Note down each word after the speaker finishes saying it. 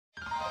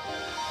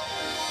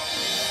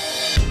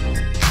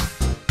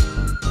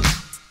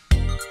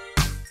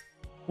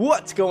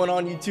What's going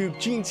on YouTube?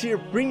 Jeans here,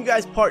 bringing you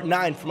guys part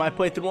 9 for my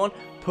playthrough on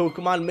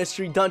Pokemon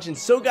Mystery Dungeon.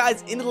 So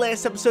guys, in the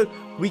last episode,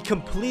 we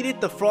completed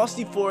the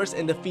Frosty Forest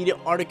and defeated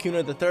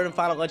Articuno, the third and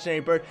final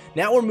legendary bird.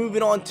 Now we're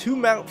moving on to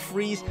Mount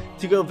Freeze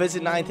to go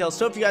visit Ninetales.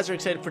 So if you guys are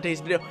excited for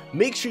today's video,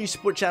 make sure you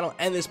support the channel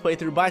and this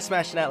playthrough by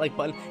smashing that like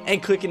button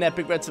and clicking that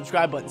big red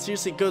subscribe button.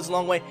 Seriously, it goes a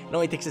long way. It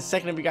only takes a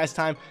second of your guys'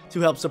 time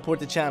to help support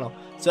the channel.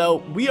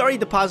 So we already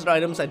deposited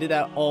items. I did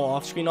that all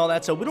off screen, all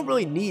that. So we don't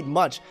really need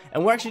much.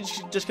 And we're actually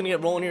just going to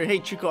get rolling here. Hey,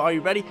 Chico, are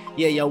you ready?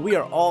 Yeah, yo, we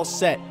are all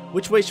set.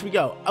 Which way should we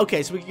go?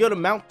 Okay, so we can go to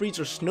Mount Freeze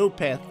or Snow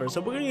Path first. So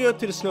we're going to go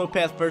to the Snow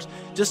Path first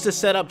just to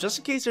set up, just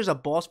in case there's a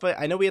boss fight.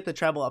 I know we have to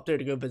travel up there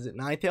to go visit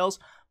Ninetales,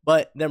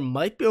 but there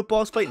might be a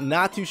boss fight.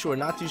 Not too sure,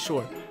 not too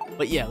sure.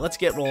 But yeah, let's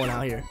get rolling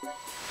out here.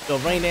 So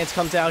Rain Dance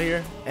comes out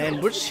here,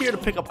 and we're just here to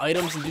pick up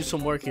items and do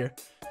some work here.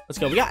 Let's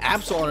go. We got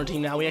Absol on our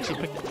team now. We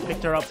actually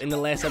picked her up in the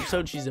last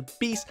episode. She's a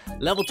beast.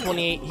 Level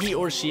 28. He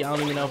or she. I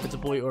don't even know if it's a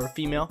boy or a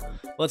female.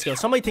 Let's go.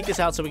 Somebody take this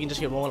out so we can just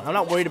get rolling. I'm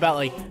not worried about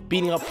like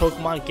beating up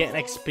Pokemon,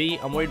 getting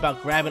XP. I'm worried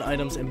about grabbing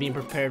items and being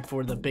prepared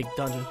for the big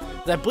dungeon.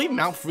 I believe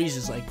Mount Freeze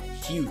is like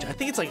huge. I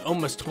think it's like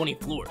almost 20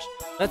 floors.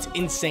 That's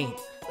insane.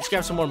 Let's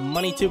grab some more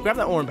money too. Grab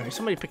that orange berry.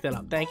 Somebody pick that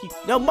up. Thank you.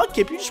 No,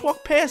 Mudkip, you just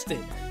walked past it.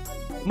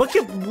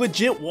 Mudkip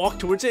legit walked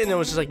towards it and then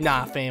was just like,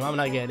 nah, fam, I'm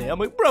not getting it. I'm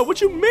like, bro, what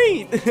you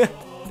mean?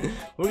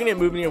 We're gonna get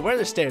moving here. Where are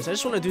the stairs? I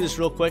just want to do this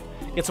real quick.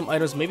 Get some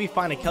items. Maybe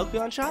find a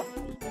Kelpion shop.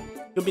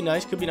 Could be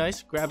nice. Could be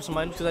nice. Grab some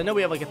items because I know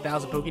we have like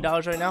 1,000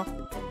 Poké right now.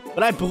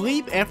 But I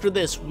believe after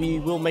this we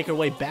will make our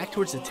way back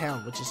towards the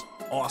town, which is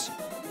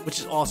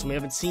awesome. We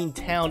haven't seen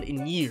town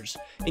in years.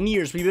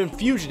 We've been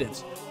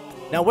fugitives.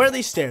 Now where are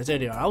these stairs? There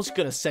they are. I was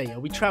gonna say, yo,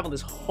 we traveled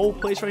this whole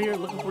place right here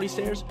looking for these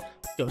stairs.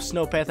 Let's go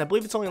Snow Path. I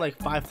believe it's only like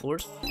 5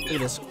 floors. Look at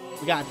this.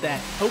 We got that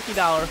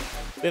Poké.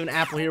 We have an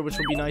apple here, which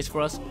would be nice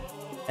for us.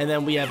 And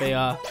then we have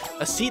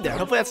a seed there.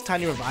 Hopefully that's a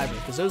tiny reviver,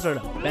 because those are the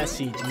best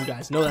seeds, and you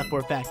guys know that for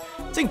a fact.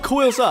 This thing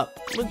coils up.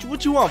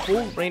 What you want,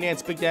 fool? Rain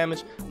Dance, big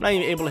damage. I'm not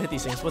even able to hit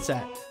these things. What's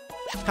that?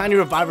 Tiny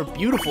reviver,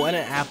 beautiful, and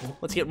an apple.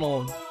 Let's get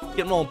rolling.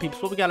 Get rolling,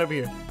 peeps. What we got over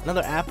here?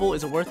 Another apple.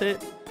 Is it worth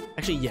it?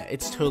 Actually, yeah,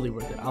 it's totally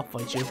worth it. I'll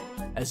fight you.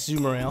 As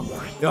Zoomerale.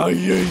 Oh,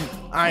 yeah.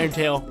 Iron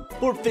Tail.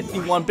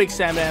 451, big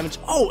stab damage.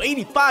 Oh,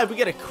 85. We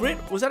get a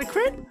crit. Was that a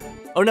crit?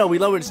 Oh, no, we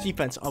lowered his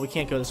defense. Oh, we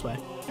can't go this way.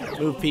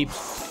 Move,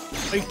 peeps.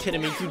 Are you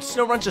kidding me? Dude,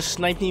 Snowrun just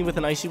sniped me with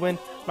an Icy Wind.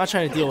 I'm not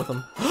trying to deal with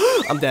him.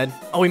 I'm dead.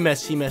 Oh, he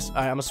missed. He missed. All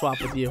right, I'm going to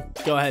swap with you.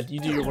 Go ahead. You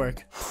do your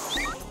work.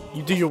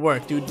 You do your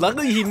work, dude.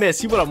 Luckily, he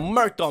missed. He would have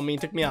murked on me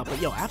and took me out.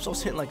 But, yo,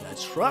 Absol's hitting like a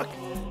truck.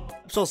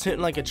 Absol's hitting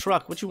like a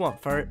truck. What you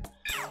want, Furt?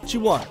 What you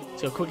want?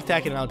 Let's go quick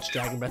attack and I'll just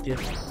Dragon Breath you.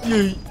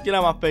 Get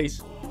out of my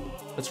face.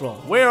 Let's roll.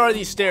 Where are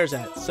these stairs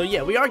at? So,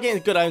 yeah, we are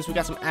getting good items. We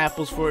got some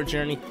apples for our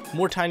journey.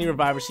 More tiny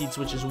reviver seeds,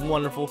 which is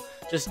wonderful.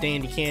 Just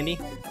dandy candy.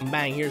 And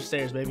bang, here's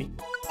stairs, baby.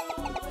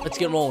 Let's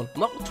get rolling.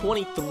 Level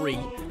 23.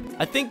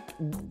 I think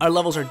our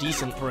levels are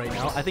decent for right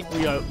now. I think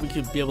we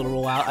could be able to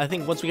roll out. I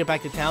think once we get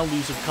back to town, we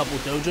use a couple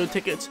dojo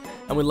tickets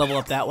and we level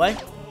up that way.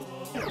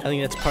 I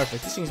think that's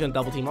perfect. This thing's gonna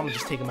double team. I'm gonna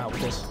just take him out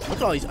with this. Look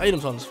at all these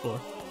items on this floor.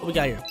 What we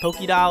got here?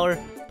 Poké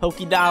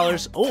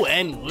Dollars. Oh,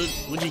 and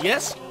would you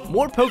guess?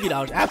 More Poké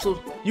Dollars.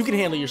 Absol, you can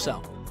handle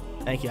yourself.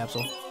 Thank you,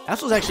 Absol.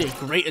 Absol's actually a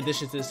great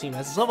addition to this team.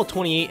 It's level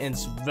 28 and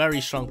it's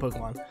very strong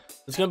Pokemon.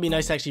 It's gonna be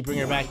nice to actually bring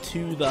her back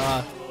to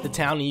the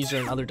town and use her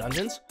in other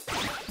dungeons.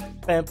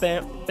 Bam,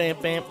 bam, bam,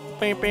 bam,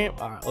 bam, bam.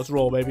 All right, let's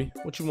roll, baby.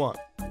 What you want?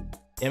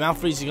 Yeah, Mount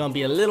Freeze is gonna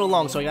be a little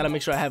long, so I gotta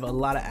make sure I have a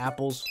lot of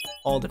apples,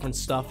 all different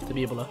stuff to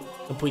be able to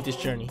complete this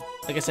journey.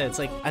 Like I said, it's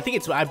like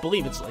I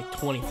believe it's like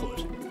 20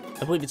 floors.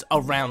 I believe it's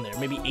around there,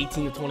 maybe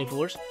 18 to 20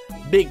 floors.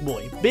 Big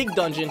boy, big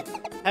dungeon.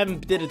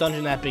 Haven't did a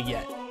dungeon that big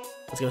yet.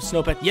 Let's go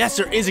Snowpath. Yes,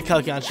 there is a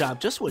Kelpion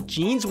shop. Just what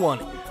Jeans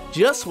wanted.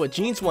 Just what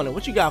Jeans wanted.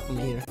 What you got for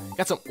me here?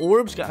 Got some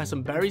orbs, got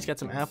some berries, got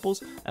some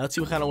apples. Let's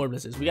see what kind of orb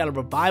this is. We got to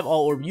revive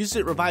all orb. Use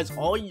it, revives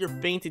all your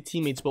fainted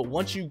teammates. But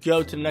once you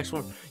go to the next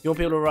one, you won't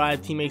be able to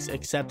revive teammates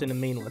except in the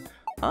main one.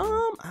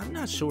 I'm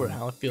not sure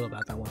how I feel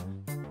about that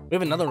one. We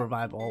have another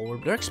revive all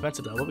orb. They're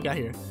expensive though. What we got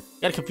here?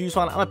 Got a confused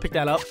one. I'm gonna pick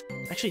that up.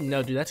 Actually,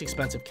 no, dude, that's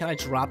expensive. Can I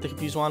drop the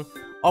confused one?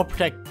 All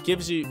protect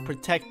gives you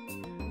protect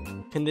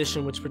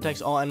condition, which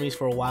protects all enemies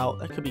for a while.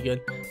 That could be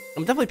good.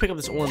 I'm definitely pick up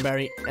this orange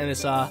berry and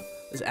this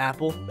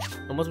apple.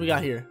 And what we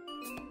got here?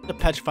 The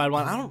petrified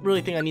wand. I don't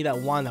really think I need that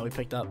wand that we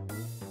picked up,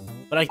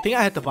 but I think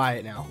I have to buy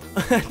it now.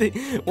 I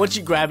think once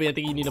you grab it, I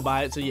think you need to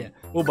buy it. So yeah,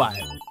 we'll buy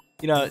it.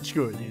 You know,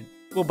 screw it, dude.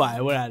 We'll buy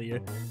it. We're out of here.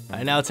 All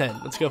right, now it's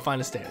 10. Let's go find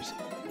the stairs.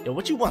 Yo,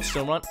 what you want,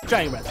 Stormrun?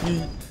 Dragon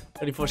Breath.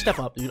 34. Step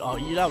up, dude. Oh,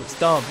 that was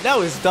dumb. That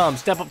was dumb.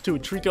 Step up to a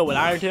Trico with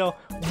Iron Tail.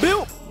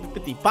 Bill.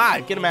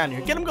 55. Get him out of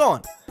here. Get him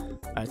going.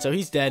 All right, so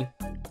he's dead.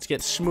 Let's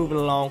get schmoving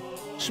along.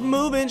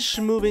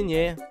 Schmoving,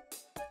 yeah.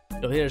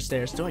 Yo, here's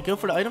stairs. Do I go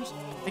for the items?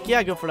 Heck yeah,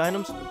 I go for the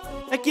items.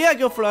 Heck yeah, I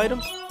go for the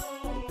items.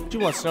 What you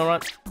want,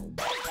 Snowrun?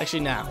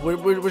 Actually, nah.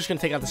 We're just gonna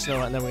take out the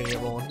Snowrun and then we're gonna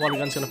get rolling. Water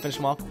Gun's gonna finish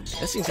him off.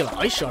 This thing's gonna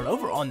Ice Shard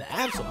over on the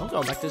Absol. I'm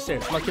going back to the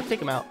stairs. Mudkip,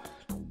 take him out.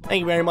 Thank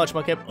you very much,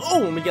 Mudkip.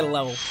 Oh, and we get a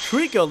level.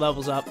 Trico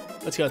levels up.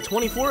 Let's go.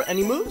 24.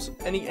 Any moves?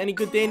 Any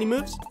good dandy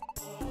moves?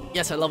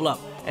 Yes, I leveled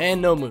up.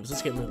 And no moves.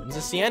 Let's get moving. Is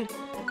this the end?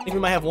 I think we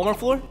might have one more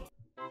floor.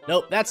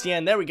 Nope, that's the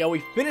end. There we go.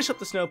 We finish up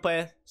the snow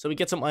path. So we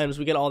get some items.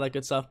 We get all that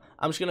good stuff.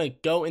 I'm just going to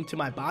go into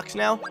my box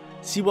now,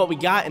 see what we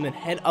got, and then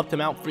head up to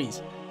Mount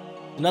Freeze.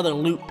 Another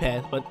loot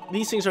path, but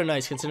these things are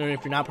nice considering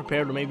if you're not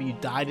prepared or maybe you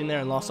died in there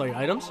and lost all your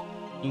items.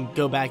 You can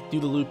go back,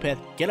 do the loot path,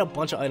 get a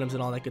bunch of items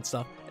and all that good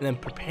stuff, and then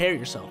prepare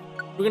yourself.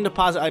 We're going to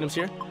deposit items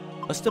here.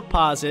 Let's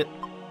deposit.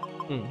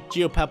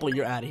 Geopepple,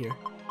 you're out of here.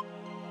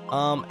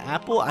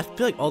 Apple. I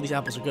feel like all these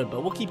apples are good,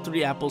 but we'll keep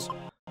 3 apples.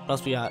 What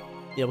else we got?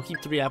 Yeah, we'll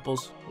keep 3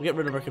 apples. We'll get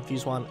rid of our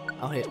confused one.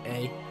 I'll hit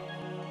A.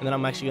 And then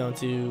I'm actually going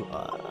to...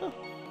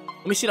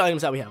 let me see the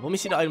items that we have. Let me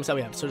see the items that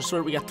we have. So just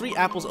we got 3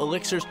 apples,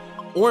 elixirs,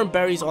 orange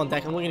berries on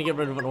deck. I'm going to get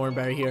rid of an orange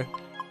berry here.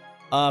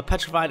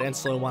 Petrified and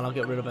slow one I'll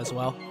get rid of as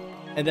well.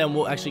 And then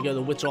we'll actually go to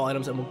the withdrawal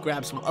items and we'll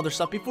grab some other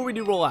stuff before we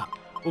do roll out.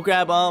 We'll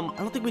grab, I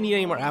don't think we need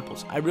any more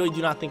apples. I really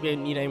do not think we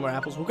need any more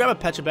apples. We'll grab a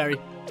petra berry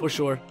for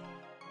sure.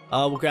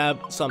 We'll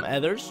grab some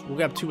ethers. We'll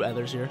grab 2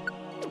 ethers here.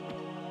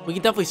 We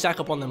can definitely stack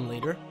up on them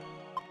later.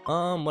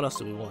 What else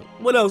do we want?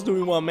 What else do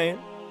we want, man?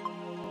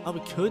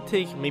 We could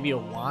take maybe a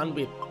wand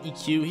with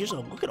EQ. Here's a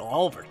look at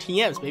all of our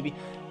TMs, baby.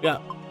 Yeah,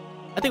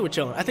 I think we're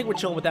chilling. I think we're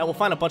chilling with that. We'll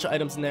find a bunch of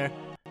items in there.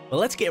 But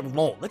let's get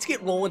rolling. Let's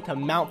get rolling to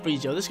Mount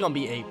Freeze, yo. This is gonna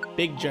be a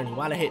big journey.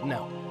 Why'd I hit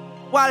no?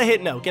 Why'd I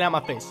hit no? Get out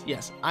of my face.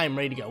 Yes, I am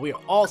ready to go. We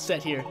are all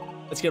set here.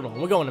 Let's get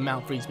rolling. We're going to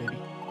Mount Freeze, baby.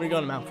 We're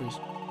going to Mount Freeze.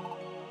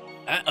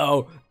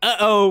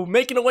 Uh-oh.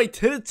 Making our way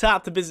to the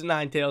top to visit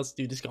Ninetales.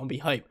 Dude, this is gonna be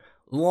hype.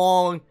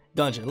 Long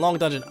dungeon.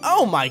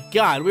 Oh my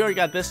god, we already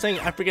got this thing.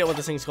 I forget what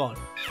this thing's called.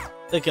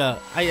 Like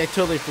I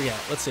totally forget.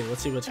 Let's see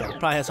what's called. It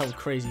probably has something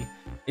crazy.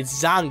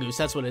 It's Zangoose,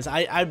 that's what it is.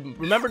 I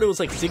remembered it was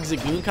like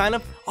Zigzagoon kind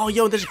of. Oh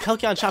yo, there's a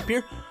Kelkion shop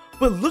here.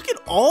 But look at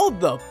all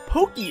the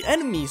pokey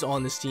enemies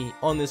on this team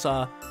on this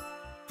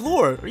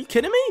floor. Are you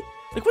kidding me?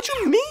 Like what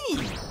you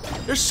mean?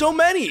 There's so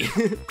many.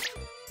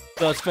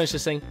 So let's finish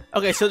this thing.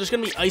 Okay, so there's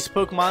gonna be ice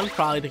Pokemon,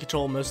 probably to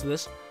control most of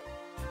this.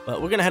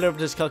 But we're gonna head over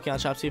to this Kelkion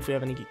shop, see if we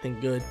have anything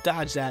good.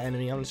 Dodge that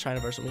enemy. I'm just trying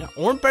to verse him. We got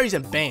orange berries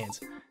and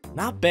bands.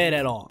 Not bad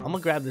at all. I'm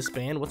gonna grab this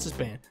band. What's this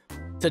band?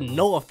 It's a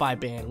nullify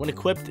band. When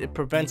equipped, it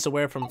prevents the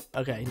wearer from...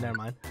 Okay, never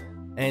mind.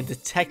 And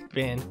detect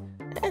band.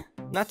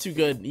 Not too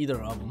good,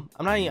 either of them.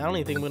 I don't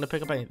even think I'm gonna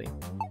pick up anything.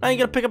 I ain't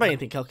gonna pick up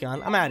anything,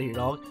 Kelkion. I'm out of here,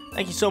 dog.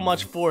 Thank you so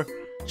much for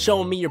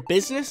showing me your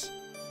business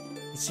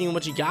and seeing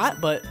what you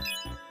got, but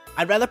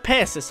I'd rather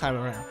pass this time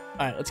around.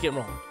 Alright, let's get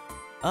rolling.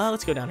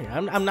 Let's go down here.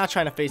 I'm not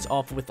trying to face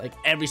off with like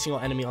every single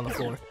enemy on the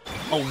floor.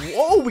 Oh,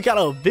 whoa, we got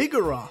a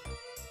Vigoroth.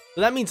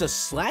 So that means a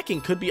Slacking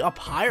could be up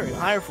higher in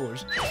higher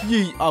floors.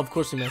 Yeah, oh, of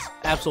course we missed.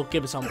 Absol,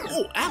 give us something.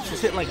 Oh,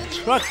 Absol's hitting like a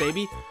truck,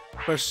 baby.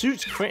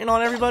 Pursuit's critting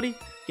on everybody.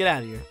 Get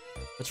out of here.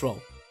 Let's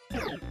roll.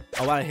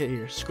 Oh, why'd I hit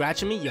here?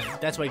 Scratching me? Yo,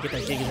 that's why you get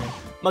that Giga in.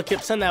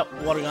 Mudkip, send that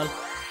water gun.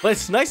 But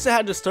it's nice to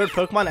have this third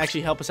Pokemon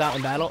actually help us out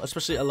in battle,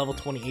 especially a level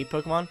 28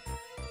 Pokemon.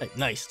 Type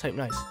nice.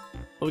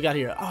 What we got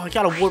here? Oh, I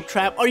got a warp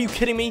trap. Are you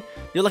kidding me?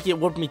 You're lucky it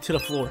warped me to the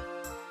floor.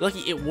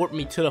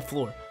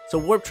 So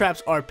warp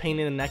traps are a pain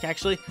in the neck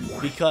actually,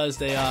 because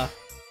they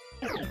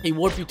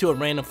warp you to a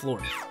random floor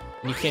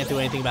and you can't do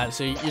anything about it.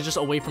 So you're just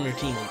away from your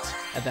teammates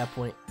at that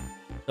point.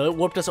 So it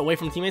warped us away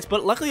from teammates,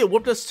 but luckily it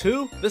warped us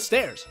to the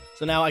stairs.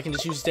 So now I can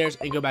just use the stairs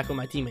and go back with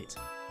my teammates.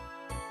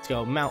 Let's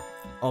go Mount.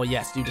 Oh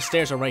yes, dude, the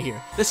stairs are right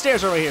here.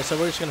 So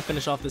we're just gonna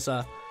finish off this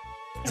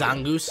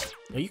Zangoose.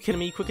 Are you kidding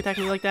me? You quick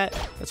attacking me like that?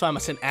 That's why I'm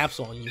gonna send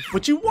Absol on you.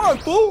 What you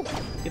want, fool?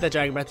 Get that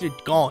Dragon Breath. You're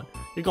gone.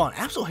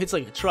 Absol hits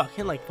like a truck.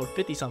 Hitting like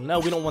 450 something. No,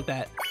 we don't want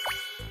that.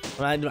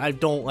 I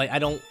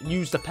don't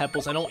use the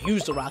pebbles. I don't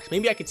use the rocks.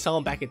 Maybe I could sell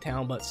them back in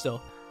town, but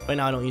still, right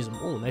now I don't use them.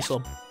 Oh, nice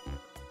little.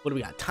 What do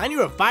we got? Tiny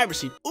Reviver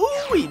Seed.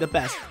 Ooh, the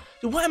best.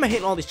 Dude, why am I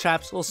hitting all these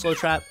traps? A little slow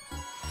trap.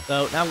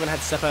 So now I'm gonna have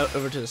to step out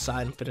over to the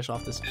side and finish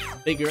off this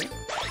Vigor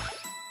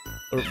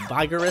or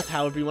Vigoroth,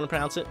 however you want to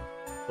pronounce it.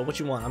 But what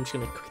you want? I'm just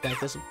gonna quick attack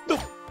this.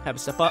 Boop. Have it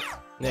step up.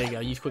 There you go.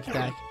 Use quick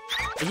attack.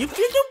 Are you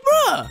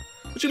bruh?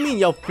 What you mean,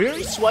 yo?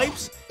 Fairy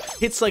Swipes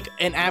hits like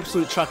an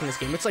absolute truck in this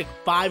game. It's like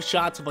 5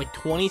 shots of like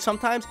 20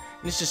 sometimes,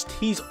 and it's just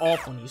tees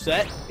off on you. So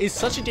that is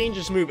such a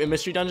dangerous move in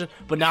Mystery Dungeon,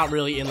 but not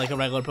really in like a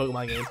regular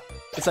Pokemon game.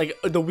 It's like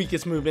the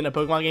weakest move in a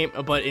Pokemon game,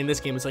 but in this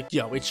game, it's like,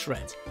 yo, it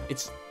shreds.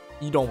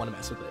 You don't want to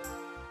mess with it.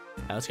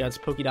 Now let's get this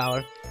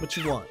Pokédollar. What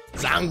you want?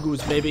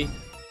 Zangoose, baby.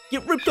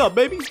 Get ripped up,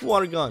 baby.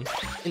 Water gun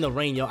in the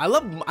rain, yo. I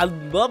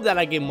love that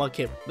I gave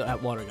Mudkip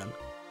that water gun.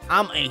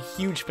 I'm a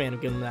huge fan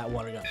of giving him that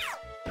water gun.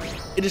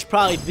 It is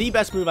probably the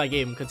best move I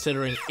gave him,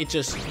 considering he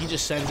just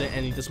sends it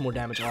and he does more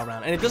damage all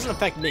around. And it doesn't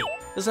affect me.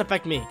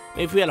 Maybe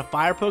if we had a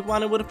fire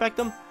Pokemon, it would affect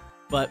him,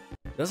 but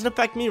it doesn't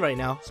affect me right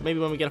now. So maybe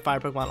when we get a fire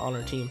Pokemon on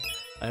our team.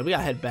 We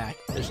gotta head back.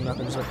 There's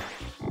nothing.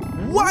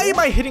 Why am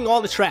I hitting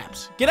all the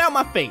traps? Get out of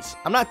my face.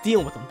 I'm not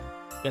dealing with them.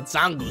 Got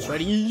Zangoose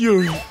ready.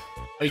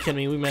 Are you kidding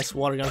me? We missed.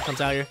 Water gun comes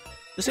out here.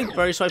 This thing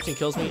Fairy Swipes and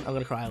kills me. I'm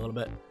gonna cry a little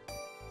bit.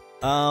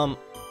 I'm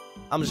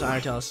just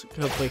Iron Tails.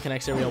 Hopefully it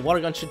connects. There we go.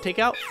 Water gun should take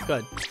out.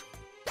 Good.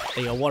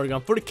 There you go. Water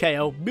gun for the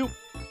KO. Boop.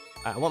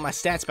 Alright, I want my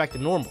stats back to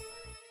normal.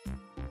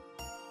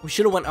 We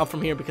should have went up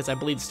from here because I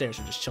believe the stairs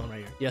are just chilling right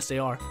here. Yes, they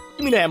are.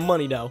 Give me that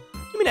money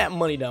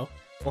though.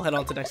 We'll head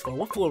on to the next floor.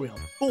 What floor are we on?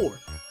 4.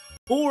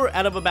 4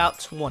 out of about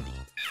 20.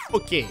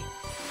 Okay.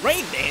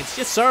 Rain dance,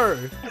 yes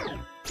sir.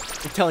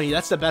 I'm telling you,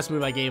 that's the best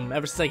move I gave him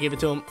ever since I gave it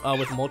to him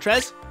with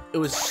Moltres. It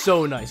was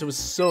so nice. It was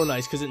so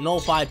nice because it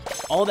nullified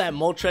all that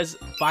Moltres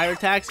fire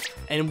attacks,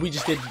 and we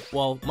just did,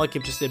 well,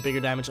 Mudkip just did bigger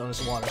damage on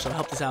this water, so it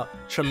helped us out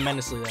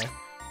tremendously there.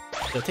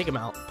 Yo, take him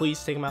out.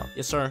 Please take him out.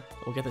 Yes, sir.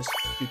 We'll get this.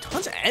 Dude,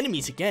 tons of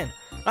enemies again.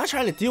 I'm not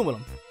trying to deal with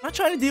them. I'm not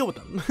trying to deal with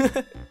them.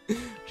 We're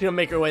gonna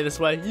make our way this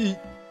way.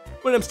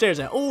 Where them stairs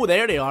at? Oh,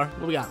 there they are.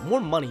 What we got?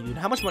 More money, dude.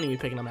 How much money are we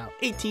picking them out?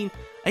 18.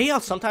 I hate how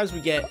sometimes we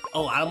get a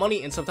lot of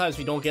money and sometimes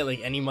we don't get like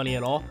any money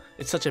at all.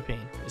 It's such a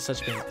pain. It's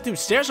such a pain. Dude,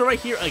 stairs are right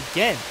here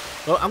again.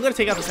 Well, I'm gonna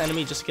take out this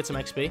enemy just to get some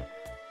XP.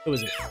 What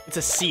was it? It's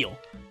a seal.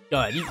 Go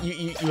ahead.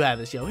 You have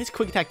this, yo. His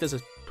quick attack does a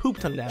poop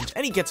ton of damage,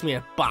 and he gets me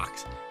a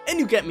box. And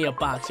you get me a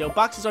box, yo.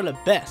 Boxes are the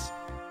best.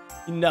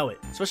 You know it.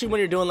 Especially when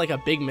you're doing like a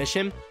big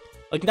mission.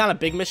 Like not a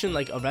big mission,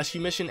 like a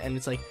rescue mission, and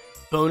it's like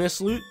bonus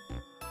loot.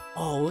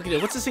 Oh, look at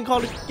it. What's this thing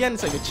called again?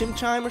 It's like a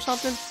chimchime or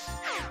something?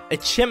 A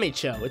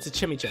chimicho. It's a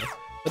chimicho.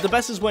 But the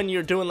best is when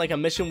you're doing like a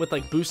mission with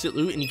like boosted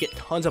loot and you get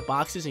tons of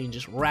boxes and you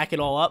just rack it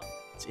all up.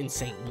 It's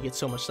insane. You get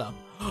so much stuff.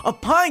 A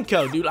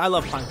Pineco, dude. I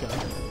love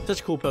Pineco. Such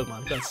a cool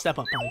Pokemon. Go ahead, step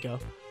up,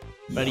 Pineco.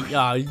 Ready?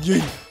 Yeah.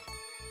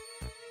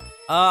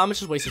 I'm gonna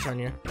just waste a turn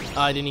here.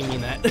 I didn't even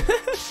mean that.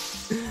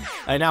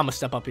 Alright, now I'm gonna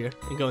step up here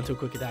and go into a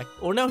quick attack.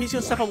 Or no, he's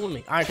gonna step up with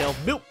me. Iron Tail.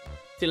 Boop.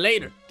 See you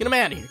later. Get him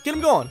out of here. Get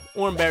him going.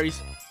 Orange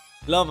berries.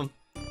 Love him.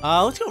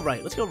 Let's go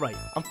right. Let's go right.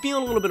 I'm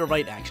feeling a little bit of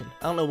right action.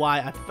 I don't know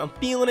why. I'm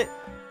feeling it.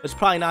 That's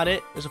probably not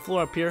it. There's a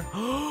floor up here.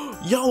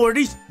 Yo, are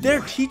there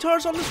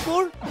T-Tars on this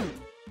floor?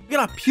 We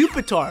got a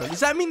Pupitar.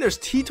 Does that mean there's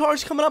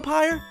T-Tars coming up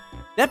higher?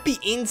 That'd be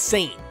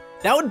insane.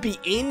 That would be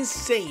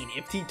insane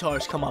if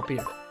T-Tars come up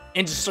here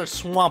and just start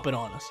swamping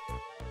on us.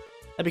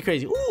 That'd be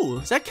crazy. Ooh,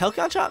 is that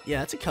Kelkon Shop?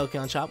 Yeah, it's a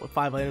Kelkon Shop with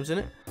 5 items in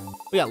it.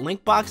 We got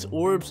Link Box,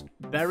 orbs,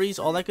 berries,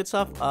 all that good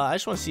stuff. I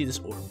just want to see this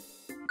orb.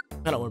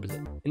 What kind of orb is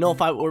it? No,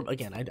 5 orb.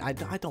 Again,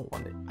 I don't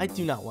want it. I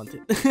do not want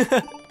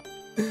it.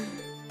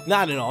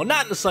 Not at all.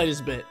 Not in the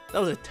slightest bit. That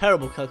was a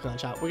terrible Kelkon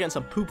Shop. We're getting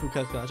some poo-poo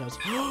Kelkon Shops.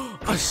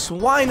 A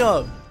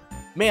Swinub.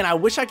 Man, I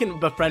wish I could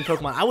befriend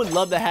Pokemon. I would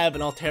love to have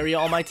an Altaria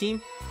on my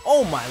team.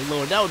 Oh my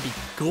lord, that would be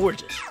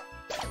gorgeous.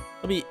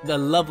 That'd be the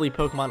lovely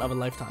Pokemon of a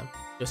lifetime.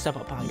 Yo, step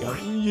up,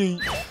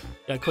 Pineco.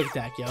 Got a quick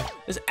attack, yo.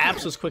 This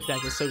Absol's quick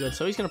attack is so good.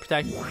 So he's gonna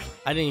protect.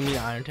 I didn't even mean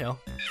Iron Tail.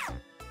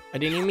 I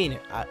didn't even mean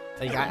it.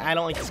 I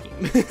don't like this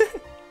game.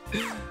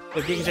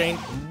 But Giga Drain,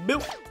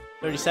 boop.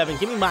 37.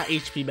 Give me my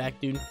HP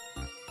back, dude.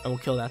 And we'll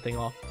kill that thing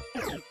off.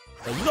 Yo,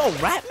 you gonna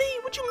rat me?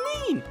 What you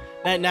mean?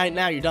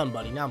 Now you're done,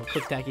 buddy. Now I'm gonna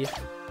quick attack you.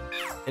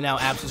 And now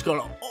Absol's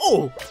going to,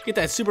 oh, get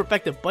that super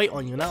effective bite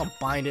on you. Now I'm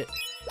bind it.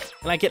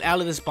 Can I get out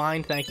of this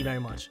bind? Thank you very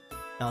much.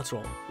 Now let's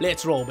roll.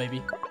 Let's roll,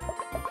 baby.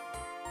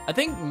 I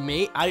think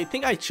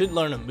I should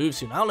learn a move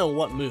soon. I don't know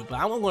what move, but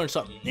I want to learn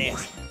something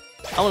nasty.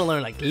 I want to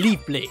learn like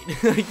Leaf Blade.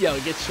 Yo,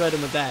 get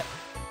shredded with that.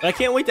 But I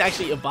can't wait to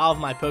actually evolve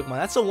my Pokemon.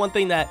 That's the one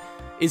thing that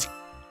is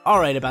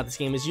alright about this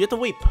game is you have to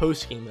wait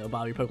post-game to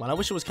evolve your Pokemon. I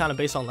wish it was kind of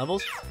based on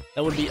levels.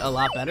 That would be a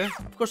lot better.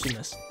 Of course we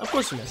miss. Of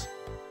course we miss.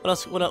 What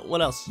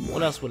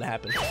else would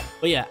happen?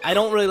 But yeah, I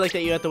don't really like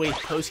that you have to wait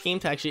post-game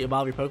to actually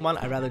evolve your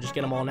Pokemon. I'd rather just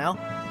get them all now.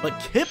 But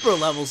Kipper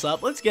levels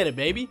up. Let's get it,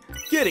 baby.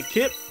 Get it,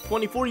 Kip.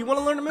 24. You want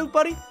to learn a move,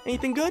 buddy?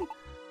 Anything good?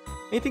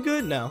 Anything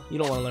good? No, you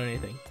don't want to learn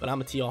anything. But I'm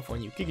going to tee off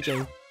on you. Giga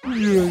Drain.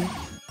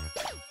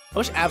 I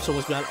wish Absol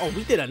was behind. Oh,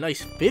 we did a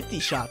nice 50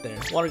 shot there.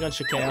 Water Gun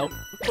should KO.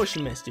 Of course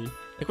you missed, dude.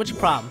 Like, what's your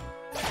problem?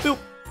 Boop.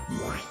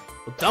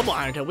 Well, double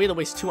Iron Tail. We had to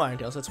waste 2 Iron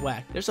Tails. That's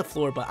whack. There's a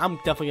floor, but I'm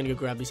definitely going to go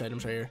grab these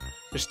items right here.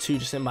 There's 2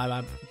 just in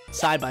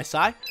side by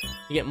side.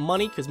 You get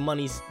money, because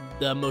money's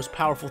the most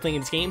powerful thing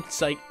in this game.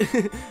 It's like,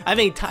 I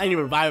think Tiny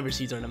Reviver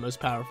Seeds are the most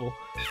powerful.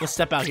 Let's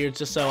step out here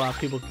just so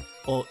people,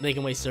 well, they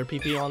can waste their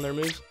PP on their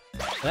moves.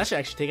 Well, that should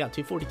actually take out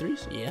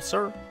 243s. Yes,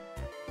 sir.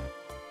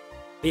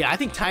 But yeah, I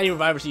think Tiny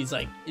Reviver Seeds,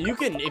 like, you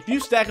can, if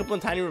you stack up on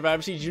Tiny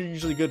Reviver Seeds, you're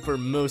usually good for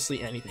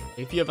mostly anything.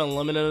 If you have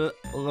unlimited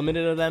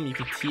of them, you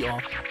can tee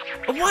off.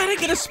 But why did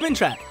I get a spin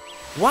trap?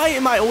 Why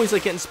am I always,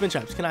 like, getting spin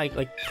traps? Can I,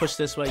 like, push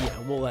this way? Yeah,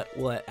 we'll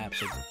let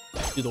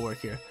Absol do the work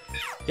here.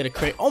 Get a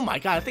crate. Oh my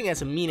god, I think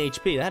that's a mean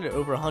HP. That had it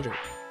over 100.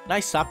 Can I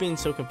stop being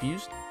so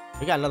confused?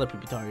 We got another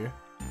Pupitar here.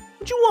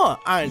 What you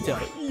want? Iron Tail.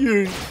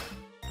 Yeah.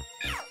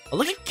 Oh,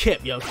 look at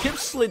Kip, yo. Kip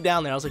slid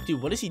down there. I was like,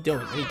 dude, what is he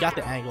doing? And he got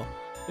the angle.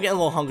 I'm getting a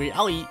little hungry.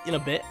 I'll eat in a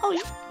bit. I'll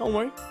eat. Don't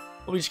worry.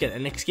 We'll just get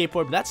an escape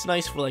orb. That's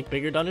nice for like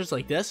bigger dungeons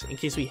like this, in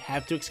case we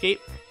have to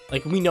escape.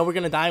 Like we know we're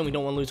gonna die and we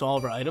don't want to lose all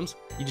of our items.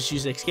 You just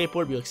use the escape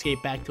orb. You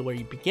escape back to where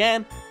you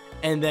began,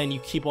 and then you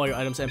keep all your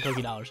items and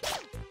 $Poké,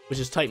 which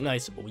is type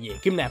nice. Oh yeah,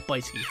 give him that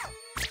bite, Ski.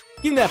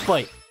 Give him that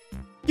bite.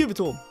 Give it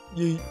to him.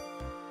 Yeah.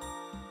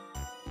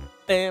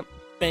 Bam,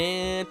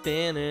 bam,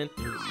 bam, bam.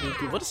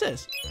 What is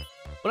this?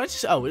 What I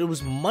just? Oh, it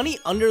was money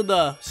under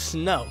the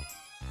snow.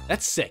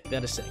 That's sick.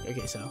 That is sick.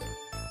 Okay, so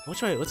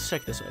which way? Let's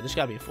check this way. There's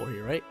gotta be a floor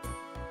here, right?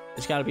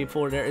 There's gotta be a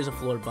floor. There is a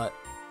floor, but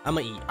I'm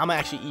gonna eat. I'm gonna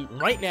actually eat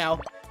right now.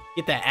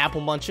 Get that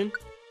apple munching.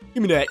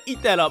 Give me that.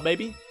 Eat that up,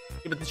 baby.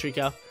 Give it the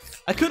Trico.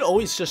 I could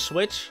always just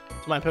switch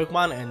to my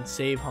Pokemon and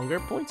save hunger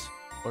points.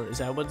 Or is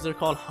that what they're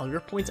called? Hunger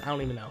points? I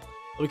don't even know.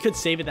 We could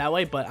save it that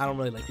way, but I don't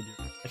really like to do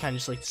it. I kind of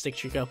just like to stick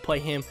Trico, play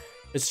him.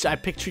 I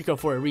picked Trico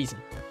for a reason.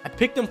 I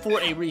picked him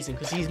for a reason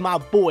because he's my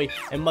boy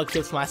and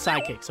Mudkip's my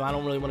sidekick. So I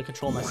don't really want to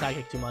control my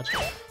sidekick too much.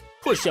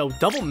 Of course, yo,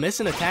 double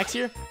missing attacks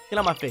here. Get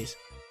out my face.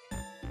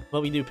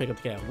 But we do pick up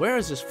the KO. Where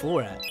is this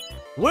floor at?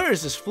 Where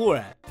is this floor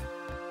at?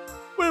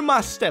 Where are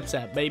my steps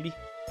at, baby?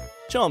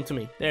 Show them to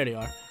me. There they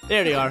are.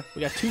 There they are.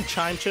 We got 2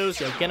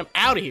 Chunsoft. Yo, get him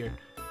out of here.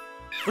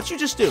 What'd you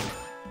just do?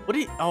 What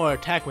did he... Oh, our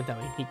attack went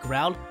down. He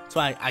growled. So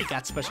I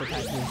got special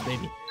attack moves,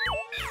 baby.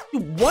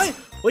 Dude, what?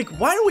 Like,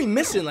 why are we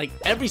missing, like,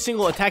 every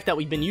single attack that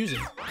we've been using?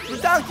 It's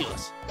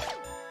ridiculous.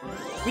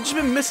 We've just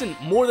been missing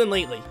more than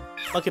lately.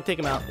 Okay, take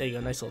him out. There you go.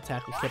 Nice little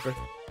tackle, Kipper.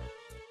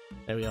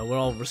 There we go. We're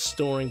all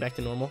restoring back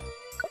to normal.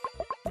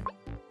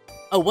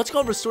 Oh, what's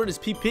called restored is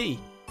PP.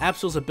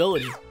 Absol's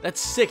ability. That's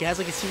sick. It has,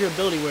 like, a secret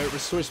ability where it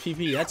restores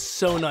PP. That's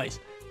so nice.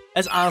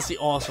 That's honestly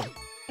awesome.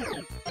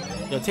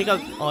 Yo, take out...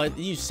 Oh, you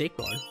use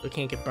safeguard. So it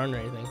can't get burned or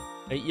anything.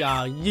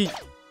 Yeah, yeet.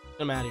 Get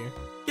him out of here.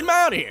 Get him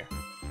out of here.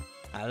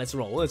 Alright, let's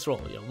roll. Let's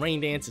roll. Yo,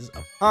 Rain Dance is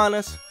upon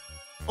us.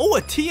 Oh,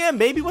 a TM,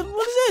 baby. What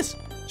is this?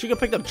 Chica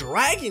picked up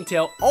Dragon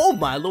Tail. Oh,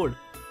 my lord.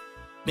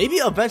 Maybe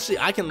eventually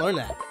I can learn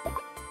that.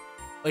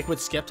 Like with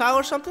Skeptile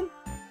or something?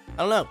 I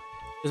don't know.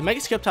 Because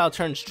Mega Skeptile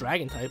turns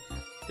Dragon type,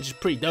 which is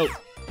pretty dope.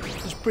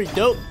 Which is pretty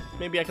dope.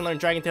 Maybe I can learn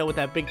Dragon Tail with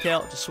that big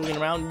tail. Just swinging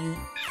around.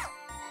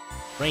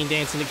 Rain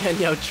dancing again.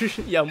 Yo,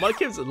 yo,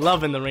 Mudkip's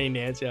loving the Rain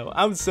Dance, yo.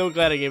 I'm so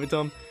glad I gave it to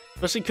him.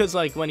 Especially because,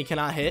 like, when he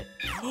cannot hit.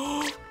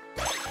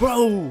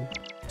 Bro!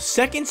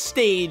 Second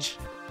stage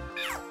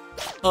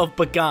of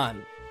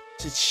Bagon.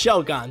 It's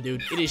Shogun,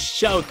 dude. It is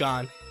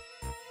Shogun.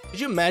 Could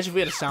you imagine if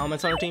we had a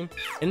Salamence on our team?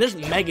 And there's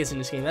Megas in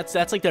this game. That's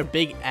like their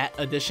big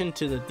addition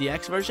to the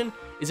DX version.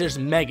 Is there's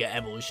Mega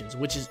evolutions,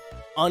 which is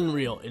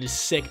unreal. It is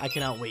sick. I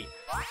cannot wait.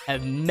 I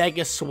have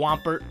Mega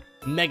Swampert,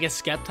 Mega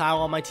Skeptile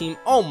on my team.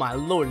 Oh my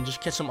lord! And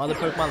just catch some other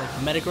Pokemon like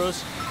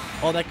Metagross,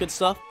 all that good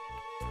stuff.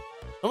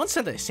 Someone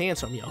sent a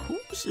Sandstorm, yo.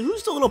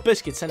 Who's the little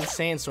biscuit sending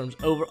Sandstorms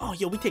over? Oh,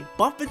 yo, we take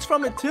Buffets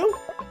from it too?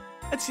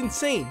 That's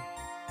insane.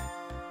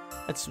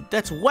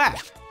 That's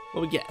whack.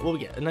 What we get? What we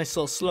get? A nice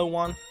little slow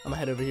one. I'm gonna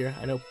head over here.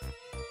 I know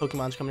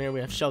Pokemon's coming here. We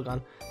have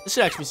Shogun. This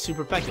should actually be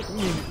super effective.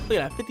 Look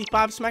at that,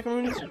 55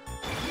 Smackaroonies.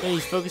 Gonna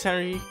use Focus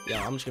Energy.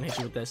 Yeah, I'm just gonna hit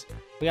you with this.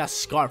 We got a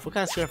Scarf. What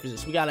kind of Scarf is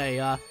this? We got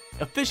a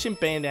Efficient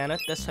Bandana.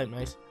 That's type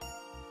nice.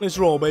 Let's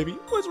roll, baby.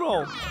 Let's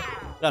roll.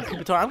 Got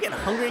Pupitar. I'm getting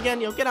hungry again.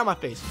 Yo, get out of my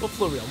face. Go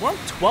Florial. We're on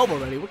 12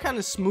 already. We're kind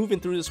of smoothing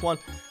through this one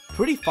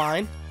pretty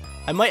fine.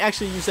 I might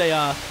actually use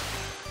a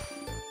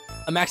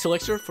Max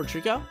Elixir for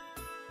Trico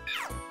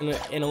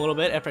in a little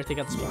bit after I take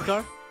out the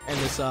Pupitar and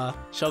this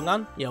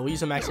Shogun. Yeah, we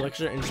use a Max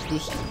Elixir and just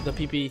boost the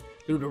PP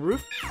through the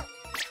roof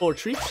for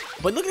treats.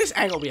 But look at this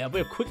angle we have. We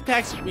have quick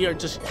attacks. We are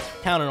just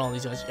counting all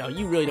these guys. Yo,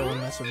 you really don't want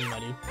to mess with me, my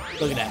dude.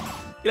 Look at that.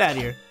 Get out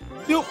of here.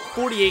 Nope,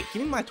 48.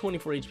 Give me my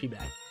 24 HP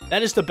back.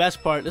 That is the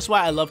best part. This is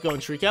why I love going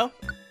Trico.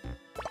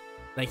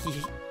 Like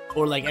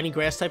or like any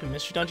grass type in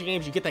Mystery Dungeon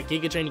games, you get that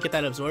Giga Drain, you get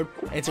that Absorb,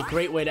 and it's a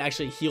great way to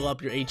actually heal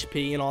up your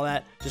HP and all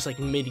that, just like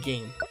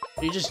mid-game.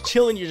 You're just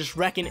chilling, you're just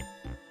wrecking it,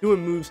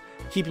 doing moves,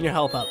 keeping your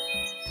health up.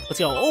 Let's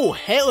go. Oh,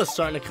 Hail is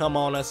starting to come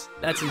on us.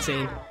 That's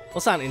insane. Well,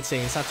 it's not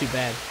insane. It's not too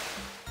bad.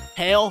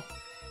 Hail.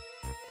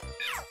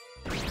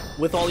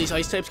 With all these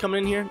ice types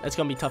coming in here, that's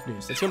going to be tough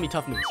news. That's going to be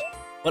tough news.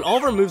 But all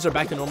of our moves are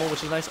back to normal,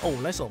 which is nice. Oh,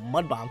 nice little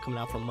Mud Bomb coming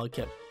out from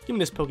Mudkip. Give me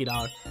this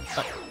Poké-Dollar.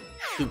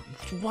 Dude,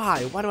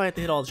 why? Why do I have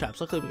to hit all the traps?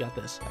 Luckily, we got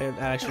this. That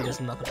actually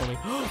does nothing for me.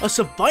 A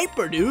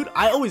Seviper, dude.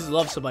 I always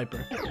love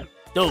Seviper.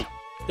 Dope.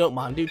 Dope,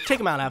 man, dude. Take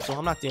him out, Absol.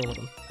 I'm not dealing with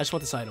him. I just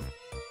want this item.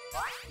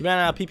 You ran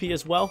out of PP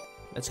as well?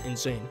 That's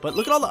insane. But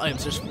look at all the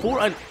items. There's 4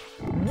 items.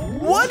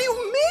 What do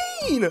you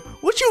mean?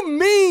 What you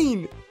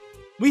mean?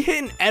 We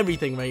hitting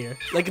everything right here.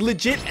 Like,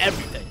 legit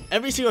everything.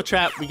 Every single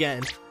trap we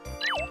getting.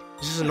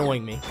 This is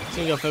annoying me. It's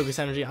gonna go Focus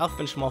Energy. I'll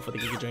finish him off with a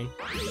Giga Drain.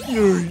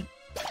 Yay.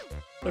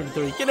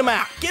 33. Get him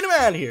out. Get him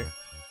out of here.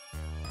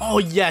 Oh,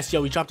 yes.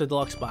 Yo, we dropped a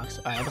deluxe box.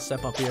 All right, I'm gonna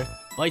step up here.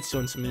 Bite's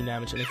doing some mean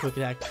damage and a quick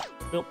attack.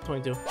 Nope,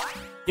 22.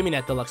 Give me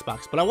that deluxe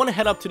box. But I want to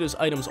head up to those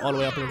items all the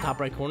way up in the top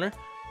right corner.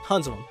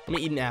 Tons of them. Let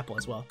me eat an apple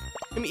as well.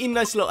 Let me eat a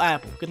nice little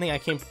apple. Good thing I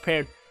came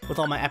prepared with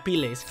all my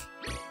apiles.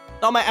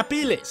 All my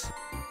apiles.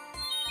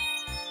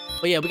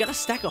 But yeah, we got a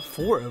stack of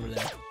 4 over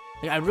there.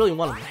 Like, I really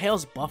want them. The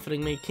hail's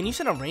buffeting me. Can you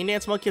send a Rain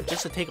Dance Mudkip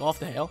just to take off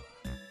the hail?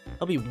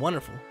 That'll be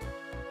wonderful.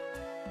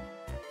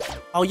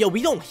 Oh, yo,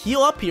 we don't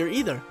heal up here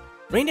either.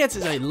 Rain Dance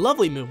is a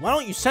lovely move. Why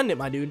don't you send it,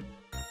 my dude?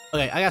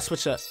 Okay, I gotta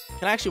switch up.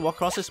 Can I actually walk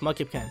across this?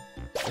 Mudkip can.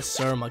 Yes,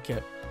 sir,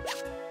 Mudkip.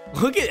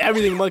 Look at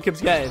everything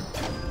Mudkip's getting.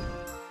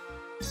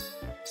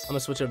 I'm gonna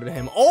switch over to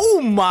him.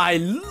 Oh, my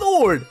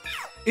lord.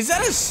 Is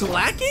that a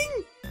slacking?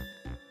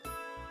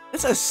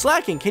 That's a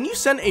slacking. Can you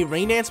send a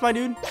Rain Dance, my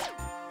dude?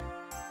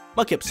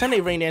 Mudkip, send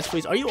a Rain Dance,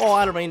 please. Are you all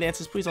out of Rain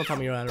Dances? Please don't tell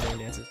me you're out of Rain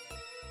Dances.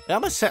 Yeah,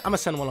 I'm gonna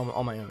send one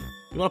on my own.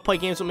 You wanna play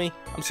games with me?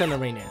 I'm sending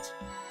a Rain Dance.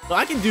 So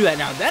I can do that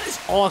now. That is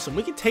awesome.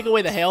 We can take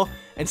away the hail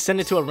and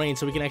send it to a rain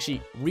so we can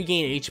actually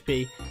regain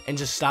HP and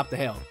just stop the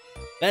hail.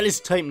 That is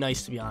type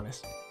nice, to be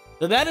honest.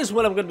 So that is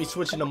what I'm going to be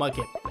switching to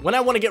Mudkip. When I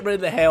want to get rid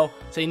of the hail,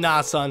 say,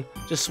 nah, son,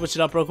 just switch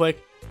it up real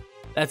quick.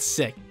 That's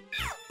sick.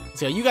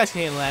 So you guys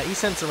can handle that. He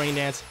sends the Rain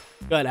Dance.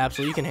 Go ahead,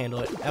 Absol, you can handle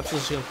it.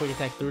 Absol's just going to quick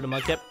attack through the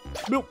Mudkip.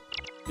 Boop.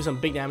 Do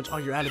some big damage. Oh,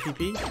 you're out of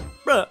PP?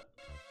 Bruh.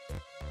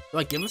 Do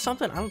I give him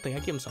something? I don't think I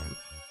give him something.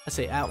 I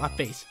say, out my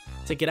face.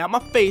 To get out my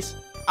face,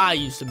 I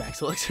use the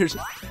max elixirs.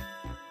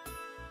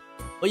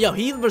 But yo,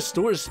 he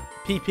restores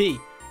PP.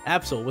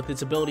 Absol, with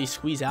its ability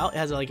Squeeze Out, it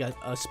has like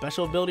a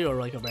special ability or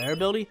like a rare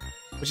ability,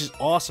 which is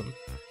awesome.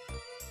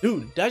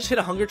 Dude, did I just hit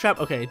a hunger trap?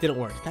 Okay, it didn't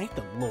work. Thank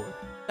the Lord.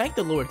 Thank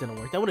the Lord it didn't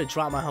work. That would have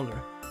dropped my hunger.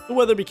 The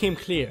weather became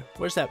clear.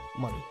 Where's that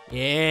money?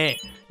 Yeah.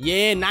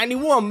 Yeah,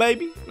 91,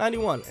 baby.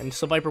 91. And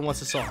Viper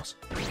wants the sauce.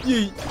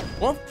 Yeah.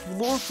 We're on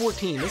floor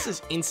 14. This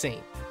is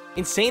insane.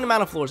 Insane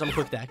amount of floors. I'm a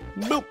quick attack.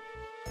 Boop.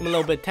 Give him a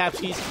little bit of tap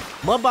skis.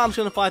 Mud Bomb's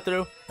gonna fly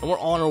through, and we're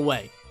on our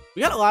way.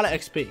 We got a lot of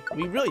XP.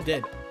 We really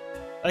did.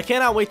 But I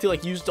cannot wait to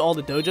like use all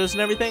the dojos and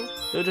everything.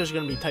 Dojos are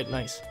gonna be type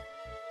nice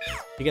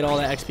to get all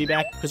that XP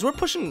back, because we're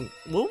pushing.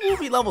 We'll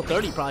be level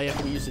 30 probably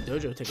after we use the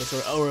dojo tickets,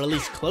 or at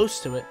least close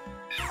to it.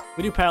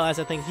 We do paralyze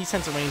that thing. He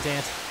sends a Rain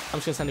Dance. I'm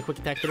just gonna send a quick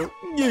attack through.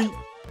 Yay.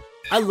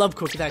 I love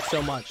quick attack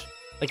so much.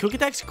 Like quick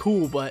attack's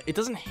cool, but it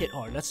doesn't hit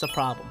hard. That's the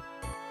problem.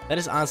 That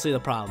is honestly the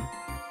problem.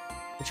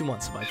 What you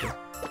want, Viper?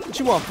 What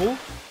you want, fool?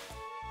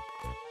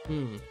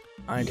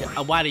 Iron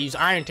Tail. Why to use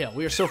Iron Tail?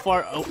 We are so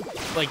far,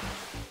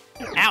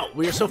 out.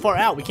 We are so far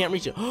out. We can't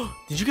reach it.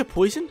 Did you get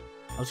poisoned?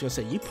 I was gonna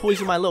say, you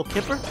poisoned my little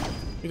Kipper?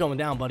 You're going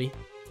down, buddy.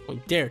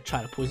 Don't dare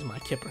try to poison my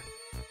Kipper.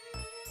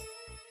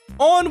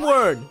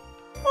 Onward!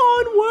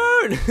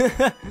 Onward!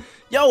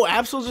 Yo,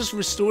 Absol just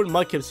restored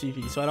Mudkip's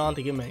CP, so I don't have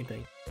to give him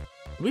anything.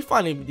 We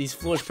find these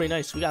floors pretty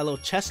nice. We got a little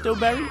Chesto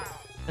Berry.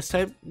 That's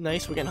type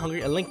nice. We're getting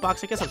hungry. A Link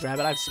Box. I guess I'll grab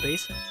it. I have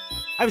space.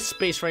 I have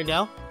space right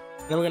now.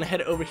 And then we're gonna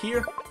head over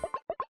here.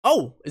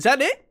 Oh, is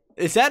that it?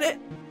 Is that it?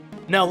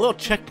 No, a little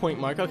checkpoint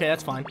mark. Okay,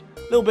 that's fine.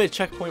 A little bit of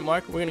checkpoint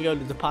mark. We're gonna go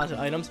to deposit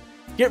items.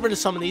 Get rid of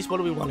some of these. What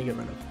do we want to get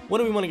rid of? What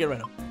do we want to get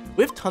rid of?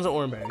 We have tons of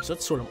orange berries.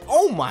 Let's sort them.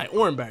 Oh my,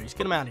 orange berries.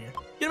 Get them out of here.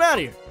 Get them out of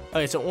here.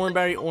 Okay, so orange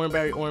berry, orange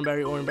berry, orange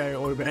berry, orange berry,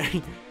 orange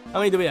berry. How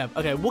many do we have?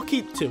 Okay, we'll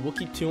keep 2. We'll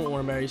keep 2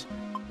 orange berries.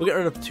 We'll get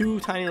rid of 2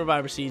 tiny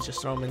reviver seeds.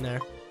 Just throw them in there.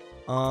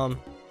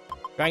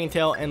 Dragon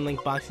Tail and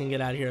Link Box can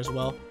get out of here as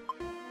well.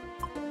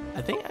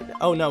 I think.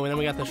 Oh no, and then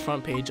we got this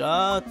front page.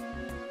 What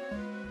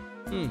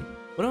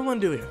do I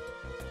want to do here?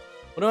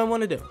 What do I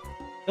want to do?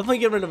 Definitely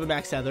get rid of a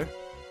Max Tether.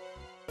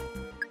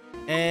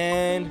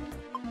 And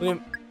we'll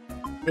get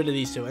rid of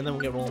these 2, and then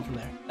we'll get rolling from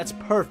there. That's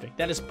perfect.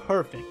 That is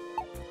perfect.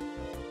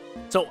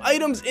 So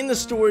items in the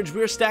storage,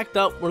 we're stacked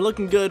up, we're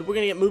looking good, we're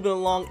gonna get moving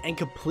along and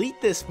complete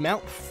this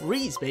Mount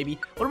Freeze, baby.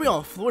 What are we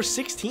on, floor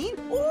 16?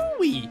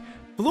 Ooh-wee,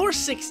 floor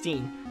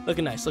 16.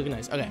 Looking nice, looking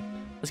nice. Okay,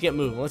 let's get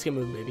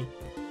moving, baby.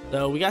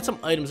 So we got some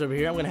items over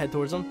here, I'm gonna head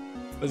towards them.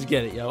 Let's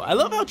get it, yo. I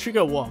love how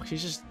Trico walks,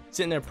 he's just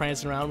sitting there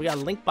prancing around. We got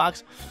a Link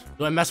Box.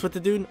 Do I mess with the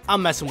dude?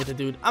 I'm messing with the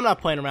dude. I'm not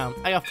playing around.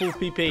 I got full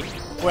PP,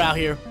 we're out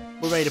here,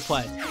 we're ready to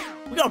play.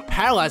 We got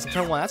paralyzed in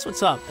turn 1, that's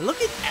what's up. And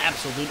look at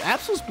Absol, dude.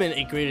 Absol's been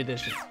a great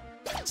addition.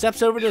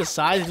 Steps over to the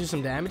side to do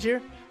some damage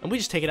here, and we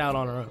just take it out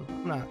on our own.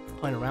 I'm not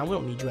playing around. We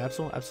don't need you,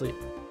 Absol. Absolutely.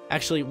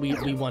 Actually,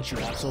 we want you,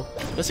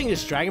 Absol. This thing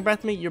just Dragon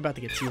Breath me. You're about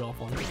to get teed off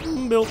on.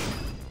 Bill.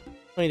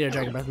 Don't you dare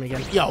Dragon Breath me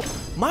again. Yo,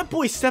 my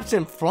boy steps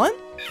in front.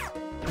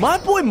 My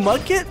boy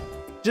Mudkip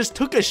just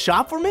took a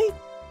shot for me.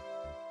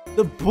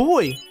 The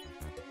boy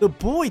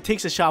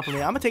takes a shot for me.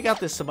 I'm gonna take out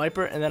this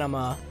Viper, and then I'm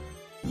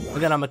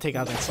gonna take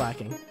out that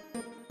Slacking.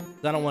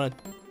 I don't want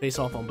to face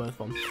off on both of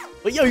them.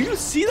 But yo, you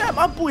see that?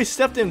 My boy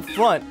stepped in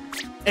front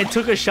and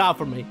took a shot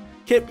from me.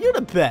 Kip, you're the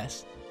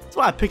best. That's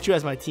why I picked you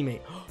as my teammate.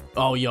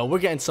 Oh, yo, we're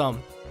getting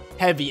some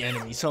heavy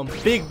enemies. Some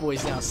big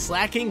boys now.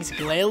 Slackings,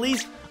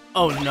 Glailies.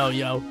 Oh, no,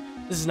 yo.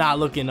 This is not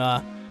looking,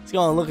 it's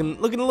going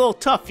looking a little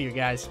tough here,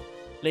 guys.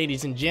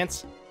 Ladies and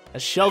gents.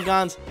 That's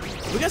Shelgons.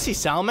 We gotta see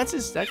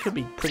Salamences. That could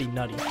be pretty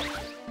nutty.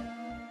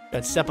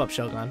 Got step up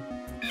Shelgon.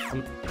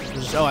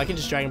 I can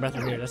just Dragon Breath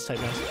from here. That's type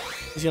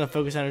nice. He's gonna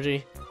focus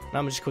energy. And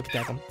I'm gonna just quick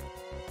attack him.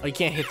 Oh, you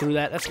can't hit through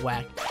that. That's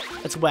whack.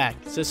 That's whack.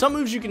 So some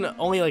moves you can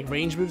only like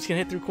range moves can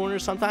hit through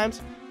corners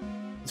sometimes.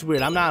 It's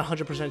weird. I'm not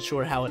 100%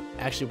 sure how it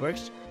actually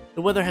works.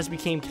 The weather has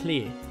become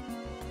clear.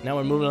 Now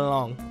we're moving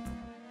along.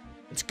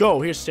 Let's go.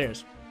 Here's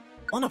stairs.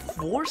 On a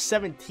floor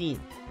 17.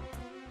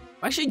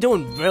 We're actually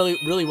doing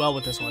really well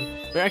with this one.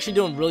 We're actually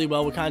doing really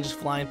well. We're kind of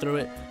just flying through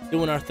it,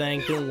 doing our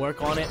thing, doing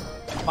work on it.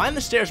 Find the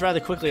stairs rather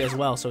quickly as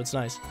well, so it's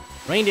nice.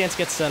 Rain Dance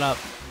gets set up.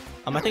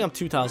 I think I'm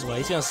 2 tiles away.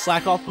 He's gonna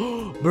slack off.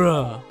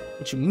 Bruh.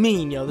 What you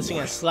mean, yo? This thing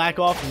gonna slack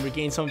off and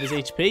regain some of his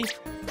HP.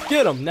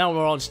 Get him. Now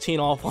we're all just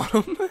teeing off on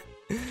him.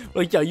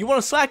 Like, yo, you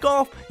wanna slack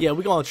off? Yeah,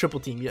 we're gonna triple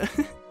team you.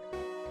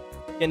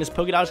 Getting this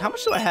Pokédodge. How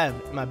much do I have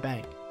in my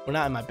bank? We're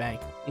not in my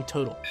bank. In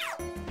total.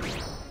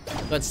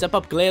 But step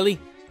up, Glalie.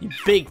 You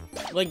big.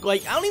 Like,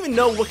 I don't even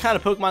know what kind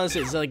of Pokemon this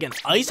is. Is it like a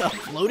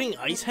floating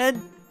ice head?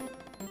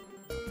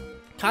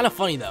 Kind of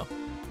funny, though.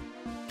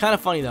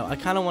 I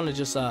kind of want to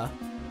just,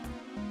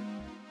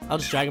 I'll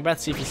just Dragon Breath,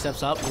 see if he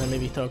steps up, and then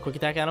maybe throw a quick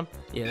attack at him.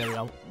 Yeah, there we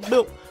go.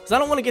 Boop. Because I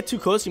don't want to get too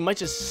close. He might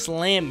just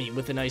slam me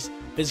with a nice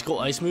physical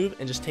ice move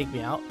and just take me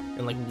out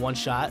in like one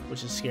shot,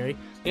 which is scary.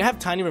 Like, I have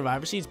tiny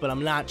Reviver Seeds, but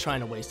I'm not trying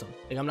to waste them.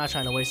 Like, I'm not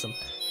trying to waste them.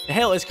 The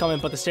hail is coming,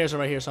 but the stairs are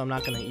right here, so I'm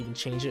not going to even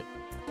change it.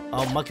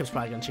 Oh, Mudkip's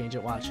probably going to change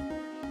it. Watch.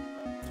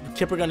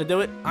 Kipper going to do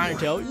it. Iron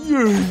Tail.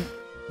 Yeah.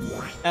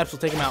 Absol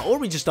take him out. Or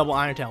we just double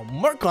Iron Tail.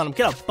 Mark on him.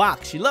 Get a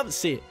box. You love to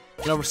see it.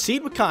 And over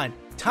Seed with Kind.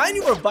 Tiny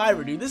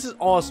Reviver, dude. This is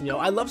awesome, yo.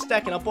 I love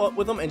stacking up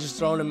with them and just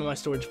throwing them in my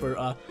storage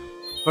for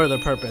further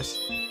purpose.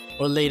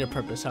 Or later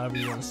purpose, however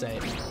you want to say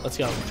it. Let's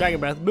go. Dragon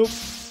Breath.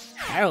 Boop.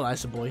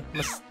 Paralyze the boy.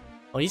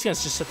 Oh, he's going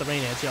to just set the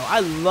Rain Dance, yo. I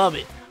love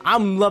it.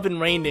 I'm loving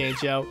Rain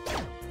Dance, yo.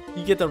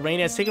 You get the Rain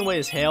Dance, taking away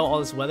his hail, all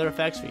this weather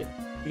effects. We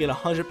get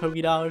 100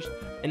 Poké Dollars.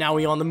 And now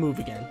we on the move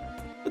again.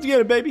 Let's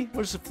get it, baby.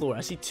 Where's the floor?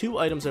 I see 2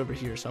 items over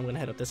here, so I'm gonna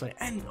head up this way.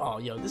 And oh,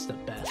 yo, this is the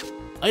best.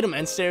 Item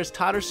end stairs,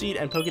 Totter Seed,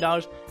 and Poké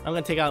Dollars. I'm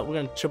gonna take out. We're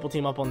gonna triple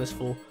team up on this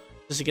fool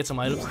just to get some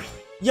items.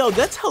 Yo,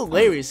 that's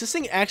hilarious. This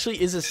thing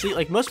actually is asleep.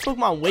 Like, most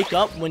Pokemon wake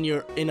up when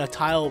you're in a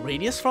tile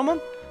radius from them.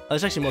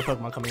 There's actually more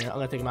Pokemon coming here. I'm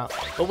gonna take him out.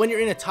 But when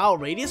you're in a tile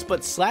radius,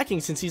 but slacking,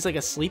 since he's like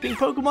a sleeping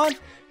Pokemon,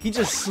 he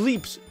just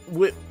sleeps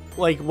with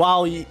like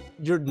while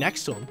you're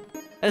next to him.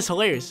 That's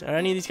hilarious. Are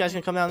any of these guys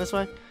gonna come down this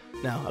way?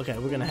 No. Okay,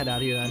 we're gonna head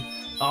out here then.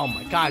 Oh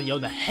my god, yo,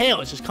 the hail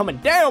is just coming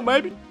down,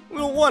 baby. We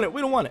don't want it. We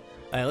don't want it.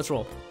 All right, let's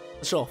roll.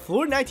 Let's roll.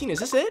 Floor 19. Is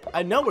this it?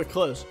 I know we're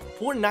close.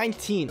 Floor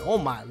 19. Oh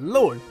my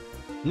lord.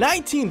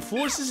 19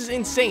 floors. This is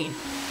insane.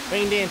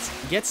 Rain Dance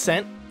gets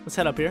sent. Let's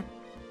head up here.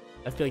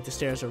 I feel like the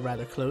stairs are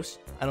rather close.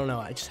 I don't know.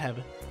 I just have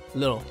a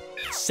little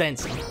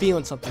sense. I'm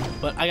feeling something.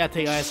 But I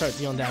gotta start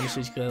dealing damage to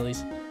these Glalie.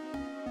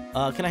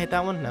 Can I hit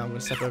that one? No, I'm gonna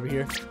step over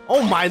here.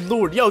 Oh my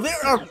lord. Yo,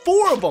 there are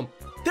 4 of them.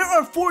 There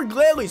are 4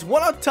 Glalie,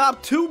 1 up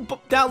top, 2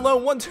 down low,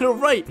 1 to the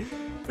right.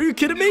 Are you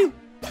kidding me?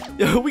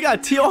 Yo, we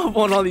got tee off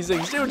on all these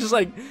things. They were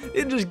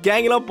just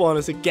ganging up on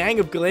us. A gang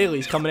of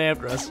Glalie coming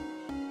after us.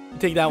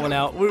 Take that one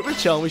out. We're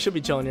chilling. We should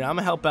be chilling here. I'm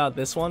gonna help out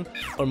this one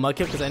or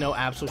Mudkip because I know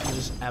Absol can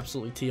just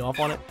absolutely tee off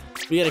on it.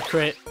 We get a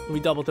crit.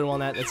 We double through on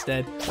that. That's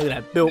dead. Look at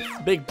that. Built.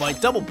 Big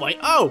bite. Double bite.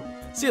 Oh!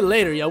 See you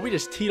later, yo. We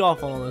just teed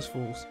off on all those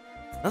fools.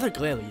 Another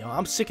Glalie, yo.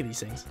 I'm sick of these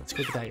things. Let's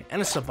quick attack.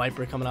 And it's a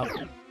Viper coming up.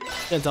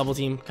 Gonna double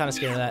team. Kind of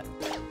scared of that.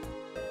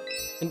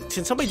 And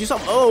can somebody do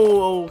something?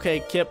 Oh,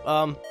 okay, Kip.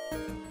 Don't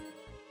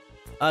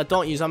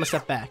use. I'm gonna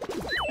step back.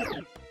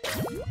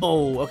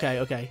 Oh, okay,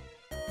 okay.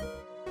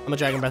 I'm gonna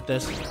Dragon Breath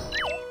this.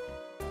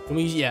 Can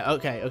we? Yeah,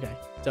 okay, okay.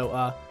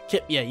 So,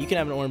 Kip, yeah, you can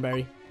have an Orange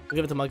Berry. We'll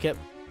give it to Mudkip.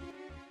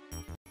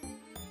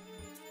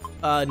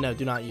 No,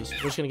 do not use.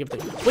 We're just gonna give it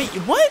to. Wait,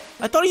 what?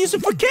 I thought I used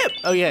it for Kip.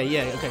 Oh yeah,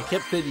 yeah. Okay,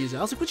 Kip did use it.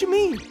 I was like, what you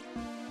mean?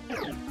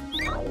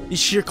 He's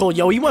sheer cold,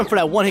 yo. He went for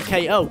that 1-hit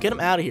KO. Get him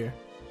out of here.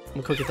 I'm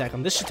gonna quick attack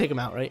him. This should take him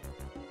out, right?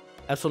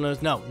 Absol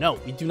knows. No, no,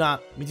 we do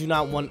not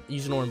want to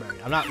use an Orange Berry.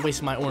 I'm not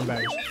wasting my Orange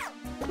Berries.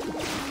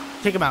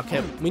 Take him out,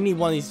 Kip. We need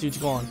one of these dudes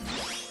gone.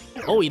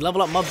 Oh, he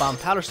leveled up Mud Bomb.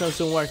 Powder Snow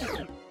still work.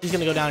 He's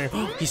gonna go down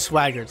here. He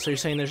swaggered. So you're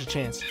saying there's a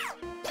chance?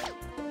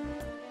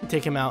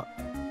 Take him out.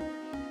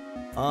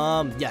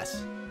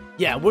 Yes.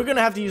 Yeah, we're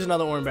gonna have to use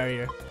another Orange Berry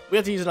here. We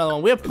have to use another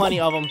one. We have plenty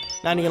of them.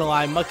 Not even gonna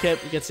lie.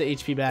 Mudkip gets the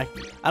HP back.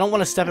 I don't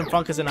want to step in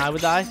front because then I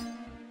would die.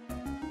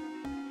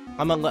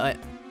 I'm gonna let.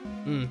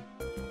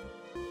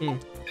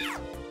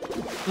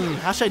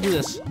 How should I do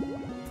this?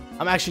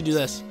 I'm actually do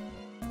this.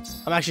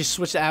 I'm actually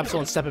switch to Absol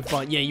and step in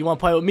front. Yeah, you want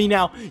to play with me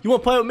now? You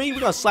want to play with me? We're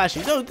gonna slash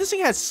you. No, this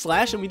thing has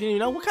slash and we didn't even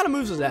know. What kind of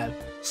moves does that have?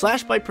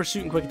 Slash, bite,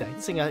 pursuit, and quick attack.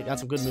 This thing got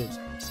some good moves.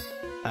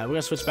 Alright, we're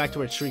gonna switch back to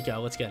where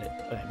Trico. Let's get it.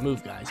 Okay,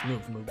 move, guys.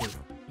 Move, move, move.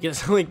 Get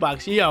us a link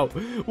box. Yo,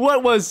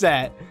 what was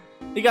that?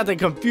 He got the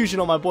confusion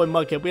on my boy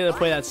Mudkip. We had to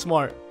play that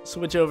smart.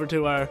 Switch over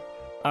to our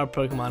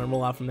Pokemon and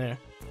roll out from there.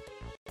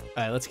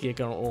 Alright, let's get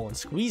going rolling.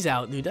 Squeeze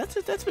out, dude.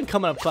 That's been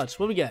coming up clutch.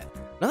 What do we get?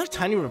 Another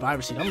tiny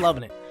Reviver Seed. I'm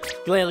loving it.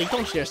 Glalie,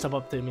 don't share stuff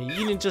up to me.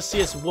 You didn't just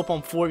see us whoop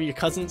on 4 of your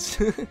cousins.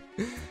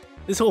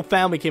 This whole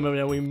family came over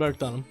there and we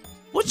murked on them.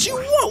 What you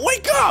want?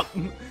 Wake up!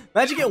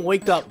 Imagine getting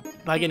waked up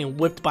by getting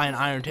whipped by an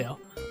Iron Tail.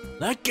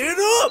 Like, get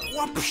up!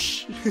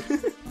 Whoopsh!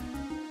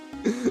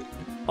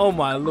 Oh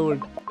my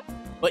lord.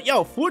 But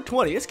yo,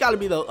 420. It's gotta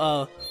be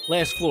the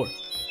last floor.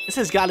 This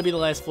has gotta be the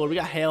last floor. We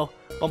got hail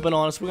bumping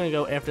on us. We're gonna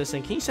go after this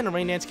thing. Can you send a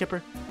Rain Dance,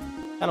 Kipper?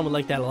 I don't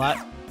like that a lot.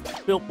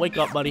 Bill, wake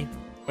up, buddy.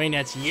 Rain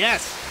Dance,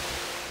 yes!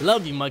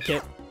 Love you,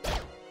 Mudkip.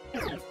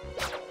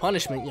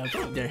 Punishment, yo,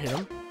 don't dare hit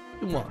him.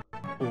 Come on.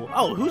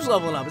 Oh, who's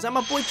leveling up? Is that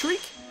my boy Treek?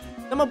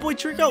 Is that my boy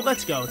Trico?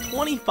 Let's go.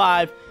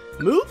 25.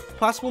 Move?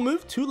 Possible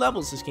move? 2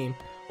 levels this game.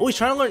 Oh, he's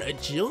trying to learn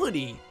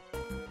agility.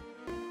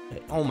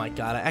 Okay. Oh my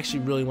god, I actually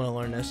really want to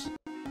learn this.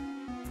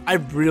 I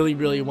really,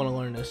 really want to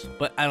learn this,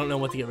 but I don't know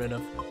what to get rid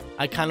of.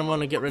 I kind of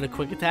want to get rid of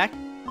quick attack,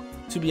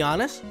 to be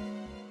honest.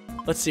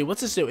 Let's see,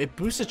 what's this do? It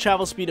boosts the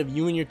travel speed of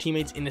you and your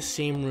teammates in the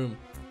same room.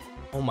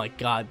 Oh my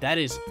god, that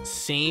is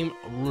same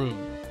room.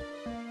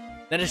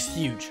 That is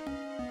huge.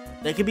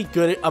 That could be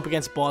good up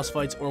against boss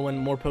fights or when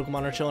more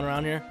Pokemon are chilling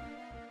around here.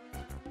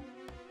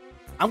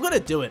 I'm gonna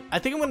do it. I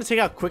think I'm gonna take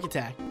out quick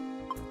attack.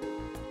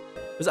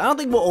 Because I don't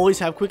think we'll always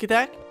have quick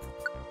attack.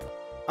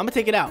 I'm gonna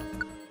take it out.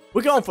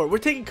 We're going for it. We're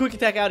taking quick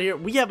attack out here.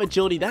 We have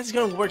agility. That's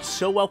gonna work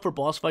so well for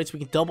boss fights. We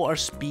can double our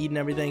speed and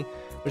everything.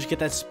 We just get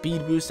that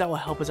speed boost. That will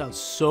help us out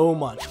so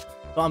much.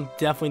 So I'm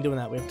definitely doing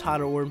that. We have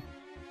Totter Orb.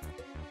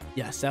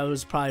 Yes, that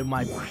was probably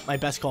my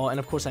best call. And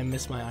of course, I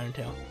missed my Iron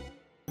Tail.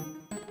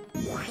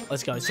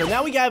 Let's go. So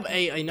now we have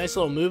a nice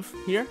little move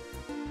here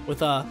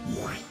with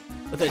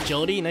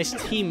agility. Nice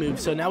team move.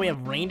 So now we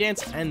have Rain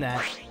Dance and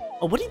that.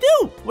 Oh, what'd he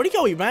do? Where'd he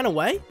go? He ran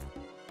away?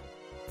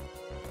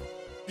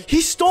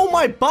 He stole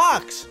my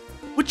box!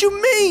 What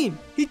you mean?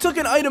 He took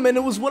an item and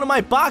it was one of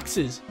my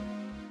boxes.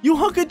 You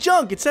hunk of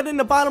junk. It said in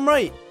the bottom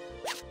right.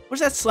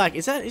 Where's that Slack?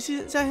 Is that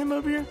him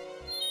over here?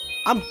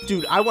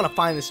 Dude, I want to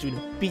find this dude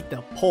and beat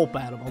the pulp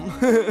out of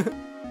him.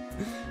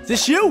 Is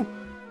this you?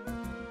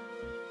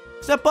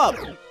 Step up.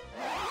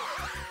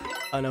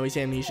 Oh no, he's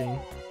amnesiaing.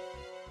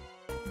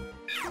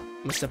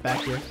 I'm gonna step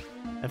back here.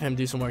 Have him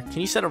do some work.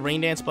 Can you set a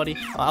Rain Dance, buddy?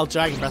 I'll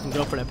Dragon Breath and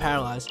go for that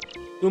Paralyze.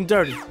 Do him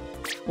dirty.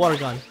 Water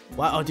Gun.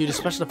 Wow, oh dude, his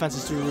special defense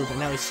is through the roof, and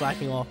now he's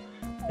slacking off.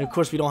 And of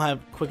course, we don't have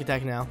Quick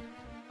Attack now.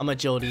 I'm gonna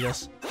agility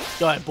this.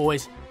 Go ahead,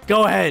 boys.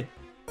 Go ahead.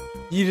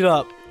 Eat it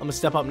up. I'm gonna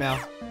step up now.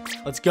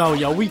 Let's go,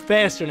 yo. We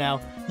faster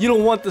now. You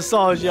don't want the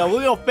saws, yo.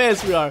 Look how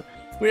fast we are.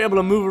 We're able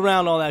to move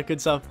around, all that good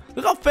stuff.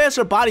 Look how fast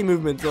our body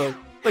movements look.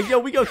 Like, yo,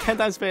 we go 10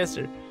 times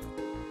faster.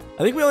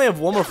 I think we only have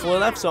one more floor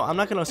left, so I'm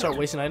not gonna start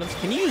wasting items.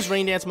 Can you use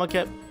Rain Dance,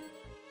 Mudkip?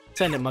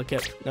 Send it,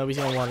 Mudkip. No, he's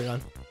gonna Water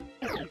Gun.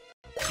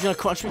 He's gonna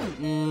crush me.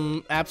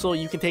 Absol,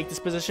 you can take this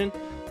position.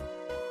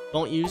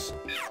 Don't use.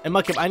 And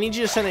Mudkip, I need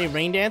you to send a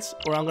Rain Dance,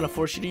 or I'm gonna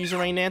force you to use a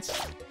Rain Dance.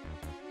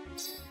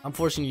 I'm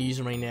forcing you to use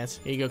a Rain Dance.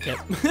 Here you go, Kip.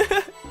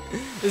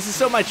 This is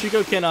so my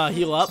Trico can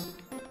heal up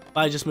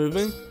by just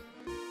moving.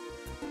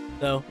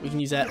 So we can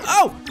use that.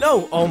 Oh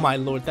no! Oh my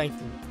lord! Thank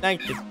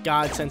the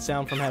God sent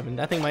sound from heaven.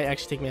 That thing might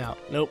actually take me out.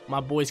 Nope, my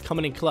boy's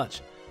coming in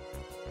clutch.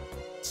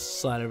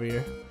 Slide over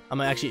here. I'm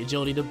gonna actually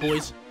agility the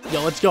boys.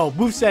 Yo, let's go.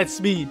 Moveset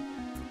speed.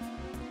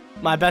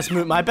 My best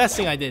move. My best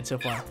thing I did so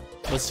far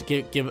was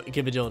to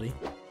give agility.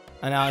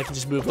 And now I can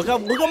just move. Look how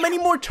many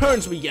more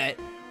turns we get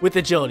with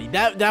agility.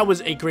 That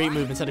was a great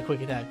move instead of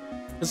Quick Attack.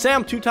 Let's say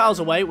I'm 2 tiles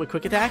away with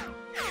Quick Attack.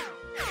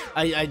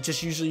 I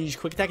just usually use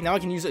Quick Attack. Now I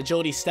can use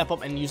agility, step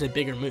up, and use a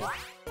bigger move.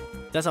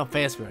 That's how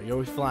fast we are. You're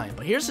always flying.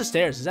 But here's the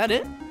stairs. Is that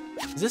it?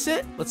 Is this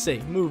it? Let's see.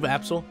 Move,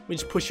 Absol. We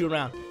just push you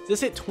around. Is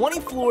this it? 20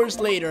 floors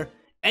later.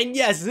 And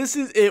yes, this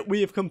is it. We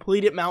have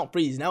completed Mount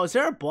Freeze. Now, is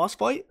there a boss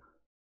fight?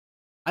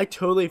 I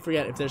totally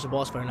forget if there's a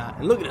boss fight or not.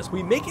 And look at this.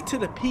 We make it to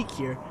the peak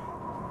here.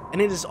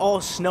 And it is all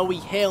snowy,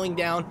 hailing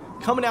down,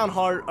 coming down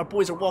hard. Our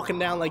boys are walking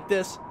down like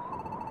this.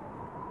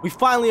 We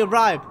finally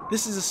arrived.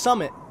 This is a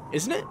summit,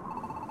 isn't it?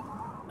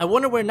 I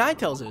wonder where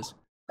Ninetales is.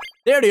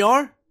 There they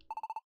are.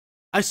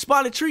 I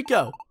spotted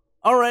Trico.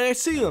 Alright, I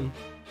see them.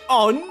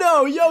 Oh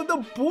no, yo,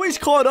 the boys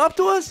caught up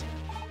to us?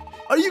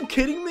 Are you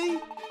kidding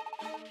me?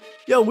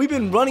 Yo, we've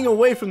been running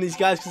away from these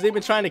guys because they've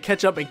been trying to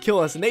catch up and kill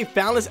us. And they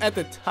found us at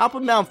the top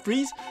of Mount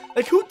Freeze?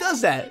 Like, who does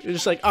that? They're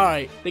just like,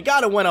 alright, they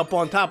gotta went up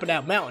on top of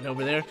that mountain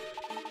over there.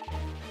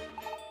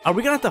 Are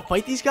we gonna have to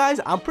fight these guys?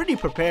 I'm pretty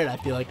prepared, I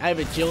feel like. I have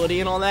agility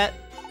and all that.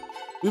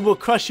 We will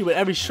crush you with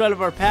every shred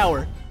of our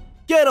power.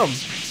 Get them!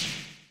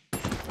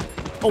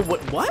 Oh,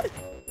 what?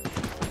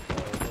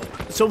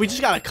 So we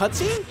just got a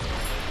cutscene?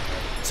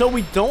 So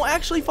we don't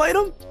actually fight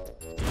them?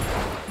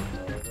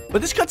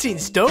 But this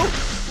cutscene's dope.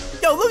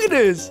 Yo, look at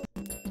this.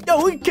 Yo,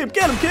 look at Kip.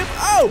 Get him, Kip.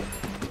 Oh!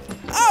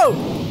 Oh!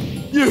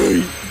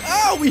 Yay!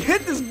 Oh, we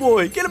hit this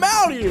boy. Get him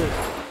out of here.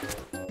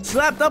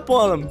 Slapped up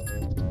on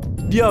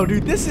him. Yo,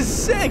 dude, this is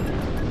sick.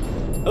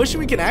 I wish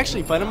we can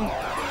actually fight him.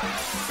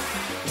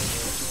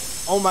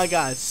 Oh my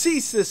god.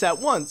 Cease this at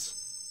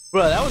once.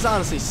 Bro, that was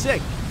honestly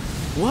sick.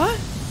 What?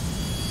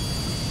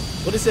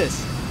 What is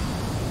this?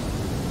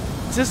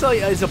 Is this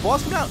like, is a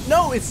boss coming out?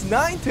 No, it's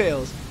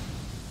Ninetales.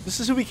 This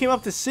is who we came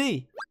up to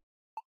see.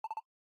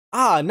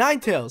 Ah,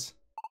 Ninetales.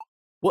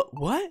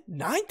 What?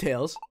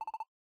 Ninetales?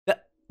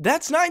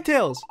 That's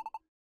Ninetales.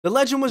 The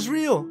legend was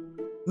real.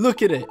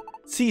 Look at it.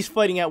 Cease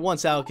fighting at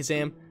once,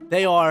 Alakazam.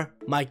 They are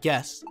my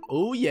guests.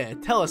 Oh yeah,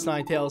 tell us,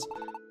 Ninetales.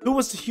 Who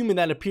was the human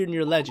that appeared in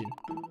your legend?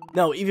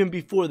 No, even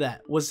before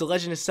that. Was the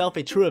legend itself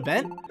a true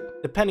event?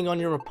 Depending on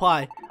your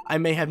reply, I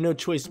may have no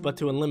choice but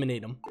to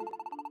eliminate them.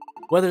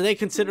 Whether they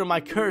consider my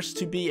curse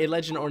to be a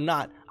legend or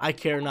not, I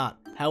care not.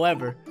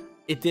 However,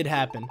 it did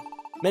happen.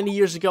 Many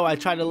years ago, I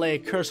tried to lay a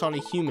curse on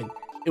a human.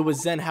 It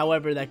was then,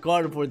 however, that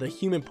Gardevoir, the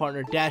human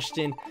partner, dashed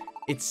in.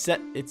 It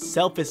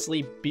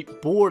selfishly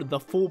bore the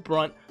full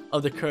brunt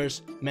of the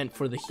curse meant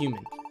for the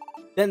human.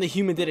 Then the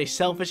human did a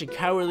selfish and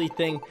cowardly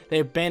thing. They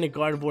abandoned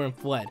Gardevoir and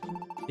fled.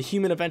 The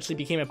human eventually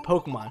became a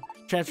Pokemon,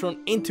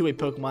 transformed into a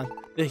Pokemon.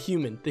 The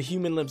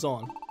human lives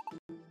on.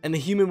 And the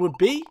human would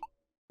be?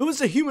 Who is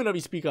the human that we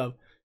speak of?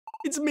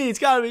 It's me, it's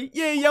gotta be.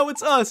 Yeah, yo,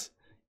 it's us.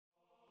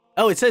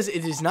 Oh, it says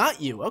it is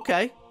not you.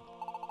 Okay.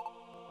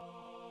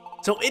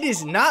 So it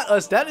is not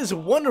us. That is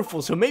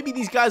wonderful. So maybe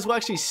these guys will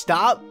actually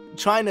stop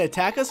trying to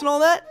attack us and all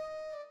that.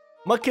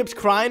 Mudkip's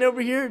crying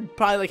over here.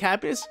 Probably like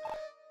happiness.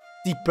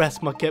 Deep breaths,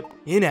 Mudkip.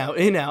 In out,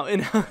 in out,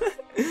 in out.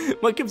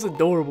 Mudkip's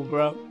adorable,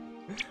 bro.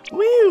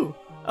 Woo!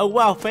 Oh,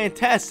 wow,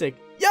 fantastic.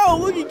 Yo,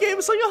 look, he gave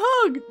us like a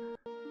hug.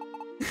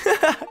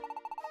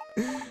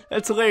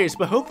 That's hilarious.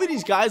 But hopefully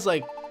these guys,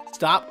 like,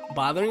 stop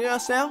bothering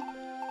us now.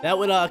 That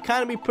would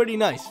kind of be pretty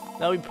nice.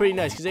 That would be pretty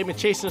nice because they've been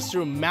chasing us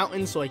through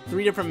mountains, so like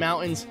 3 different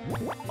mountains,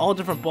 all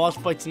different boss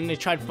fights, and then they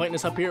tried fighting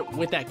us up here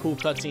with that cool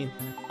cutscene.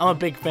 I'm a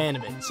big fan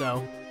of it,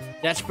 so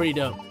that's pretty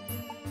dope.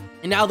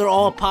 And now they're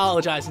all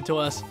apologizing to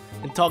us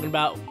and talking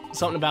about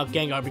something about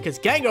Gengar because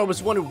Gengar was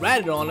the one who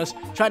ratted on us,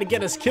 tried to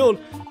get us killed.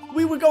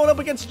 We were going up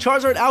against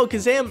Charizard,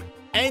 Alakazam,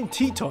 and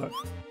T-Tar.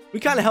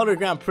 We kind of held our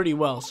ground pretty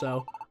well,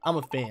 so I'm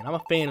a fan. I'm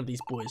a fan of these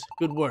boys.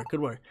 Good work,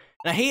 good work.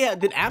 Now, he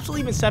did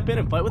absolutely even step in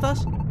and fight with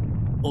us?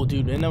 Oh,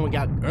 dude, and then we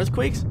got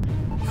earthquakes?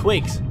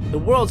 Quakes. The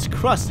world's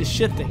crust is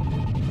shifting.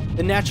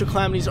 The natural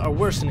calamities are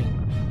worsening.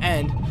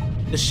 And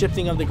the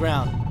shifting of the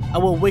ground. I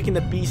will awaken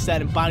the beast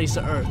that embodies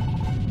the earth.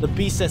 The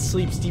beast that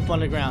sleeps deep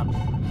underground.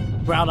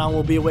 Groudon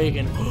will be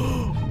awakened.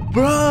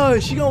 Bruh,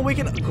 is she gonna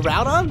awaken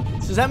Groudon?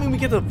 Does that mean we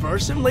get to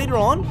verse him later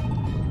on?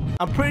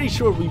 I'm pretty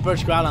sure we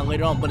verse Groudon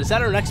later on, but is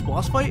that our next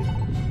boss fight?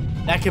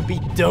 That could be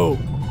dope.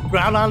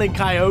 Groudon and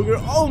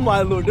Kyogre. Oh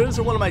my lord, those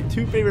are one of my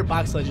 2 favorite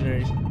box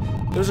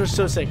legendaries. Those are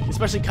so sick,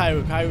 especially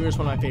Kyogre. Kyogre is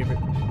one of my favorite.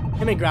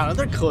 Him and Groudon,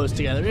 they're close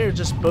together. They're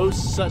just both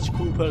such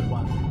cool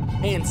Pokemon.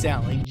 Hands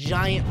down, like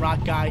giant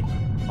rock guy.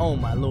 Oh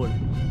my lord.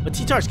 But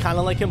T-Tar's kind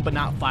of like him, but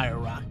not fire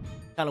rock.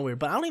 Kind of weird.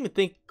 But I don't even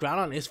think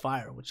Groudon is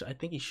fire, which I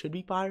think he should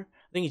be fire.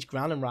 I think he's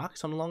ground and rock,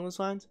 something along those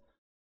lines.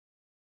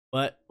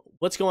 But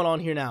what's going on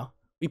here now?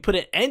 We put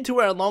an end to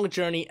our long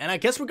journey, and I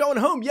guess we're going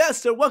home.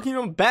 Yes, they're welcoming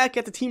them back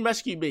at the Team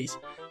Rescue base.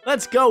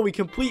 Let's go. We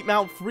complete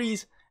Mount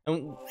Freeze.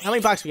 And how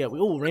many boxes we got?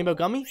 Oh, Rainbow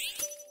Gummy.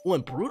 Oh,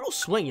 and Brutal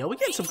Swing, yo. We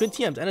getting some good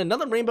TMs. And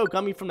another Rainbow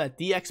Gummy from that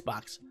DX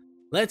box.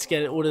 Let's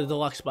get it. Order the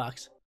deluxe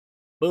box.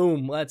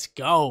 Boom. Let's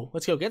go.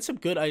 Let's go. Get some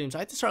good items. I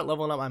have to start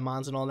leveling up my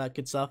mons and all that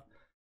good stuff.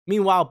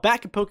 Meanwhile,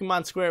 back at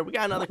Pokemon Square, we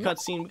got another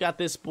cutscene. We got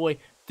this boy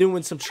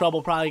doing some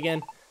trouble probably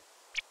again.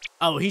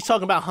 Oh, he's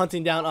talking about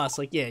hunting down us.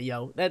 Like, yeah,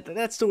 yo.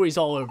 That story's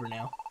all over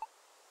now.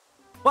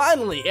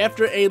 Finally,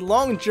 after a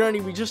long journey,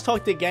 we just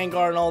talked to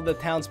Gengar and all the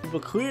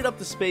townspeople, cleared up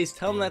the space,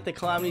 tell them that the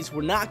calamities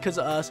were not because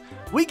of us.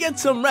 We get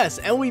some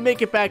rest, and we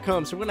make it back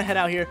home. So we're going to head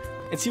out here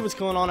and see what's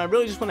going on. I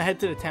really just want to head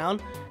to the town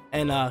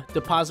and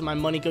deposit my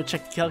money, go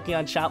check the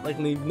Kelkion shop like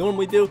we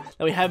normally do,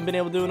 that we haven't been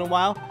able to do in a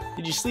while.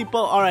 Did you sleep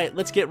well? Alright,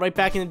 let's get right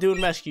back into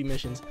doing rescue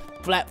missions.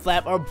 Flap,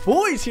 flap, our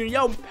boy's here.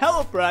 Yo,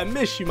 Pelipper, I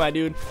miss you, my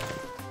dude.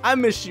 I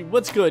miss you.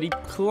 What's good? He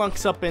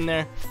clunks up in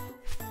there.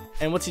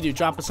 And what's he do?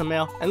 Drop us some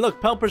mail. And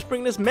look, Pelipper's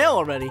bringing us mail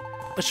already.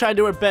 Let's try to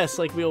do our best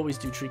like we always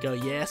do, Trico.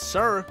 Yes,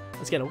 sir.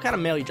 Let's get it. What kind of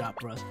mail you drop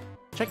for us?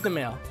 Check the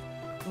mail.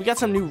 We got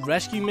some new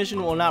rescue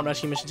mission. Well, not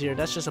rescue missions here.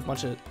 That's just a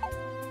bunch of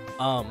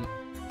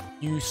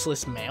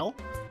useless mail.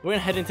 We're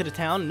gonna head into the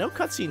town. No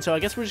cutscene, so I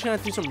guess we're just gonna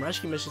do some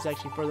rescue missions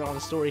actually further on the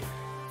story.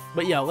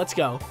 But yo, let's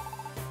go.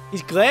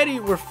 He's glad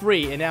we're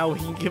free, and now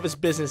he can give us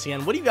business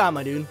again. What do you got,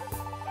 my dude?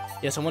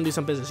 Yes, I want to do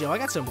some business. Yo, I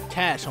got some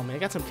cash on me. I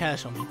got some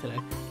cash on me today.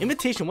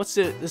 Invitation. What's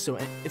this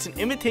doing? It's an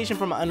invitation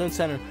from an unknown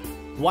center.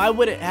 Why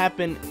would it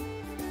happen?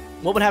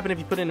 What would happen if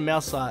you put in a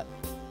mail slot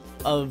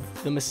of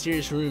the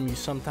mysterious room you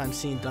sometimes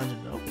see in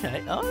dungeons?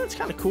 Okay. Oh, that's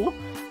kind of cool.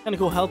 Kind of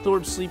cool. Health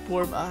orb, sleep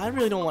orb. I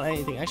really don't want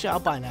anything. Actually,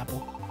 I'll buy an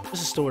apple.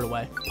 Just to store it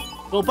away.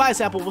 We'll buy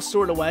this apple. We'll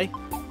store it away.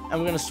 And we're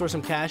going to store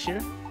some cash here.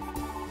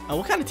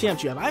 What kind of TM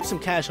do you have? I have some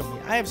cash on me.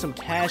 I have some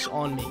cash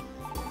on me.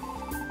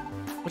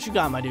 What you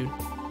got, my dude?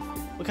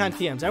 What kind of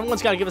TMs?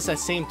 Everyone's got to give us that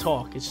same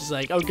talk. It's just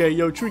like, okay,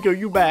 yo, Trico,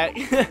 you back.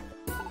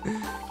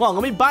 Come on,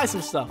 let me buy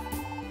some stuff.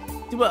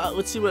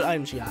 Let's see what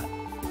items you got.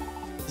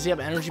 Does he have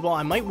an energy ball?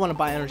 I might want to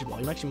buy energy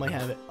ball. You actually might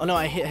have it. Oh, no,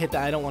 I hit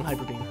that. I don't want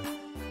hyper beam.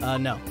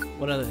 No.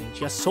 What other things?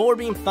 You got solar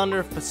beam,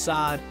 thunder,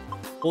 facade,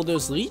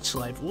 bulldoze, leech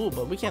life. Ooh,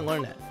 but we can't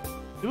learn that.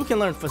 People can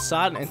learn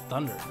facade and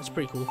thunder. That's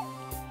pretty cool.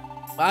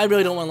 But I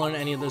really don't want to learn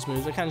any of those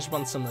moves. I kind of just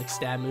want some like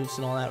stab moves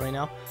and all that right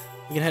now.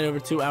 We can head over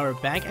to our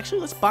bank.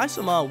 Actually, let's buy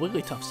some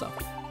Wigglytuff stuff.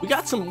 We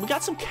got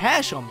some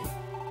cash on me.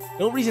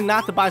 No reason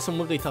not to buy some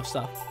Wigglytuff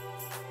stuff.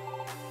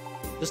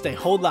 Just a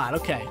whole lot.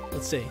 Okay,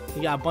 let's see.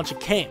 We got a bunch of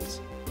camps.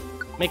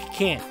 Make a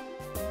camp.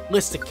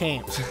 List of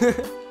camps.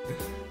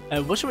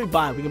 What should we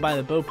buy? We can buy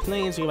the Bow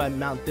Plains. We can buy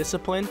Mount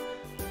Discipline.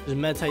 There's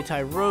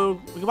Meditite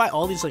Rogue. We can buy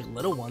all these like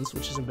little ones,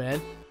 which isn't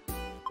bad.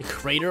 The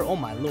Crater. Oh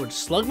my lord.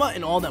 Slugma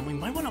and all that. We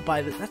might want to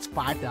buy that. That's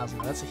 5,000.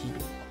 That's a heap.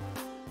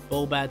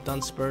 Golbat,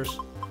 Dunsparce.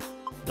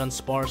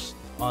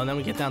 Oh, and then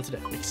we get down to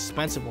the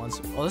expensive ones.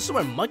 Oh, this is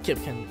where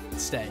Mudkip can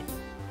stay.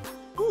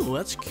 Ooh,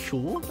 that's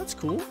cool. That's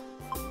cool.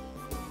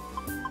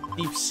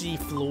 Deep Sea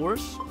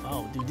Floors.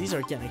 Oh, dude, these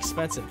are getting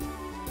expensive.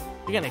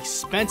 They're getting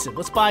expensive.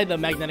 Let's buy the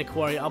Magnetic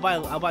Quarry. I'll buy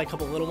a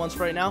couple little ones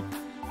for right now.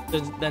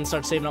 Then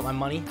start saving up my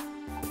money.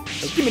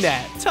 So give me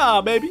that.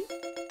 Ta, baby.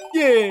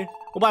 Yeah.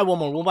 We'll buy one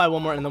more. We'll buy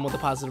one more, and then we'll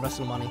deposit the rest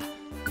of the money.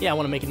 Yeah, I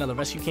want to make another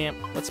rescue camp.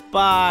 Let's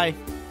buy.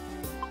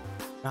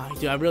 Nah,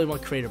 dude, I really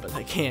want Crater, but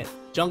I can't.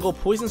 Jungle,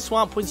 Poison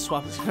Swamp. Poison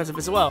Swamp is expensive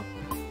as well.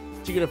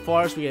 Secret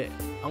Forest, we get.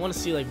 I want to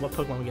see like what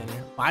Pokemon we get in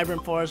here.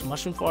 Vibrant Forest,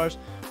 Mushroom Forest,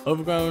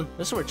 Overgrown.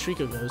 This is where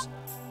Trico goes.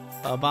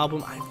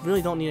 Bob-boom. I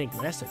really don't need any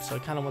grass types, so I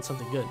kind of want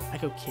something good.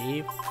 Echo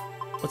Cave.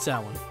 What's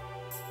that one?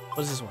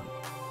 What is this one?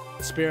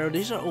 Sparrow.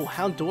 These are, oh,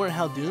 Houndour and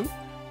Houndoom.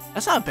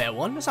 That's not a bad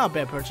one. That's not a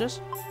bad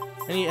purchase.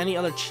 Any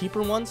other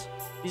cheaper ones?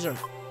 These are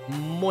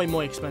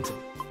more expensive.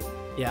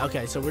 Yeah,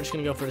 okay, so we're just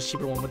gonna go for the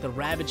cheaper one with the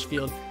Ravage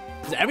Field.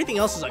 Everything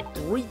else is like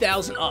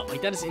 3,000 up.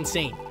 Like, that is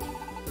insane.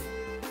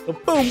 So,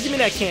 boom, give me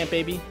that camp,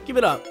 baby. Give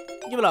it up.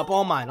 Give it up.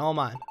 All mine, all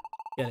mine.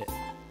 Get it.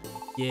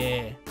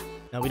 Yeah.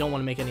 No, we don't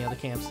want to make any other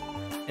camps.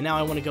 And now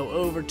I want to go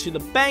over to the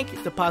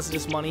bank, deposit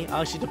this money.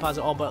 I'll actually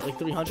deposit all but like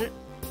 300.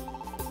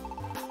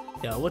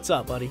 Yo, what's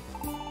up, buddy?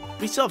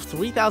 We still have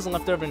 3,000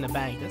 left over in the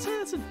bank.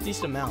 That's a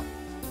decent amount.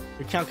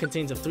 Your account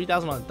contains of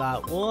 3,000 on the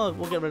dot. We'll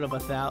get rid of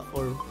 1,000,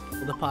 or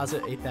we'll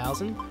deposit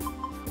 8,000.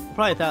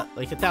 Probably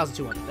like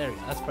 1,200. There we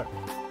go. That's perfect.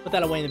 Put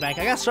that away in the bank.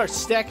 I gotta start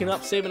stacking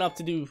up, saving up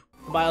to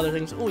buy other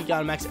things. Oh, we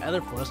got a max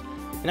ether for us.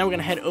 And now we're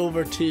gonna head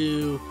over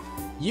to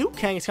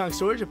Kangaskhan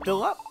Storage and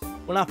fill up.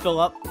 Well, not fill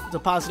up,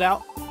 deposit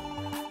out.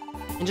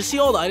 And just see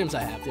all the items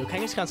I have, dude.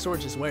 Kangaskhan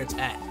Storage is where it's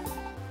at.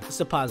 Let's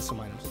deposit some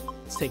items.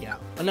 Let's take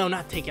out. Oh, no,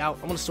 not take out.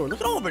 I want to store. Look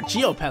at all of our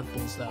Geopath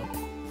pools, though.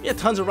 We have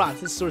tons of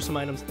rocks. Let's store some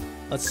items.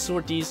 Let's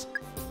sort these.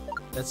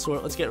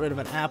 Let's get rid of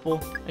an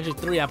apple. Actually,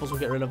 3 apples we'll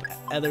get rid of.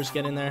 Others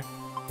get in there.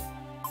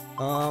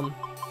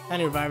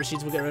 Any reviver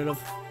seeds we'll get rid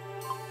of.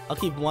 I'll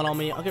keep 1 on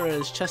me. I'll get rid of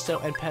this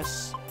Chesto and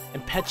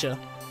Pecha.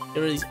 Get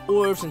rid of these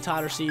Orbs and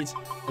Totter Seeds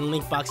and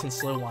Link Box and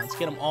Slow Wands.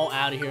 Get them all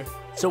out of here.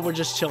 So we're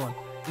just chilling.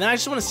 And then I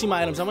just want to see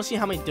my items. I want to see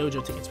how many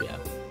dojo tickets we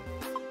have.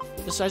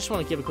 I just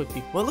want to give a quick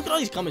peek. Well, look at all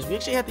these gummies. We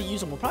actually have to use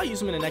them. We'll probably use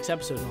them in the next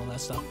episode and all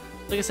that stuff.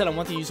 Like I said, I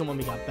want to use them when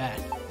we got back.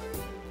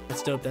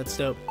 That's dope. That's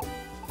dope.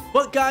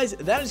 But guys,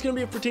 that is going to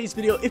be it for today's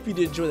video. If you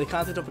did enjoy the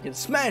content, don't forget to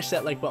smash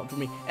that like button for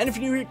me. And if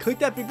you're new here, click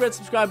that big red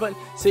subscribe button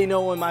so you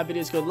know when my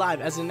videos go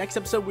live. As in the next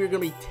episode, we're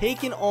going to be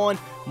taking on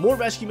more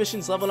rescue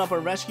missions, leveling up our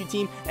rescue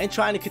team, and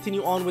trying to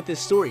continue on with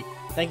this story.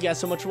 Thank you guys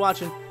so much for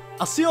watching.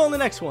 I'll see you all in the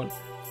next one.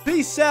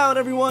 Peace out,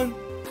 everyone.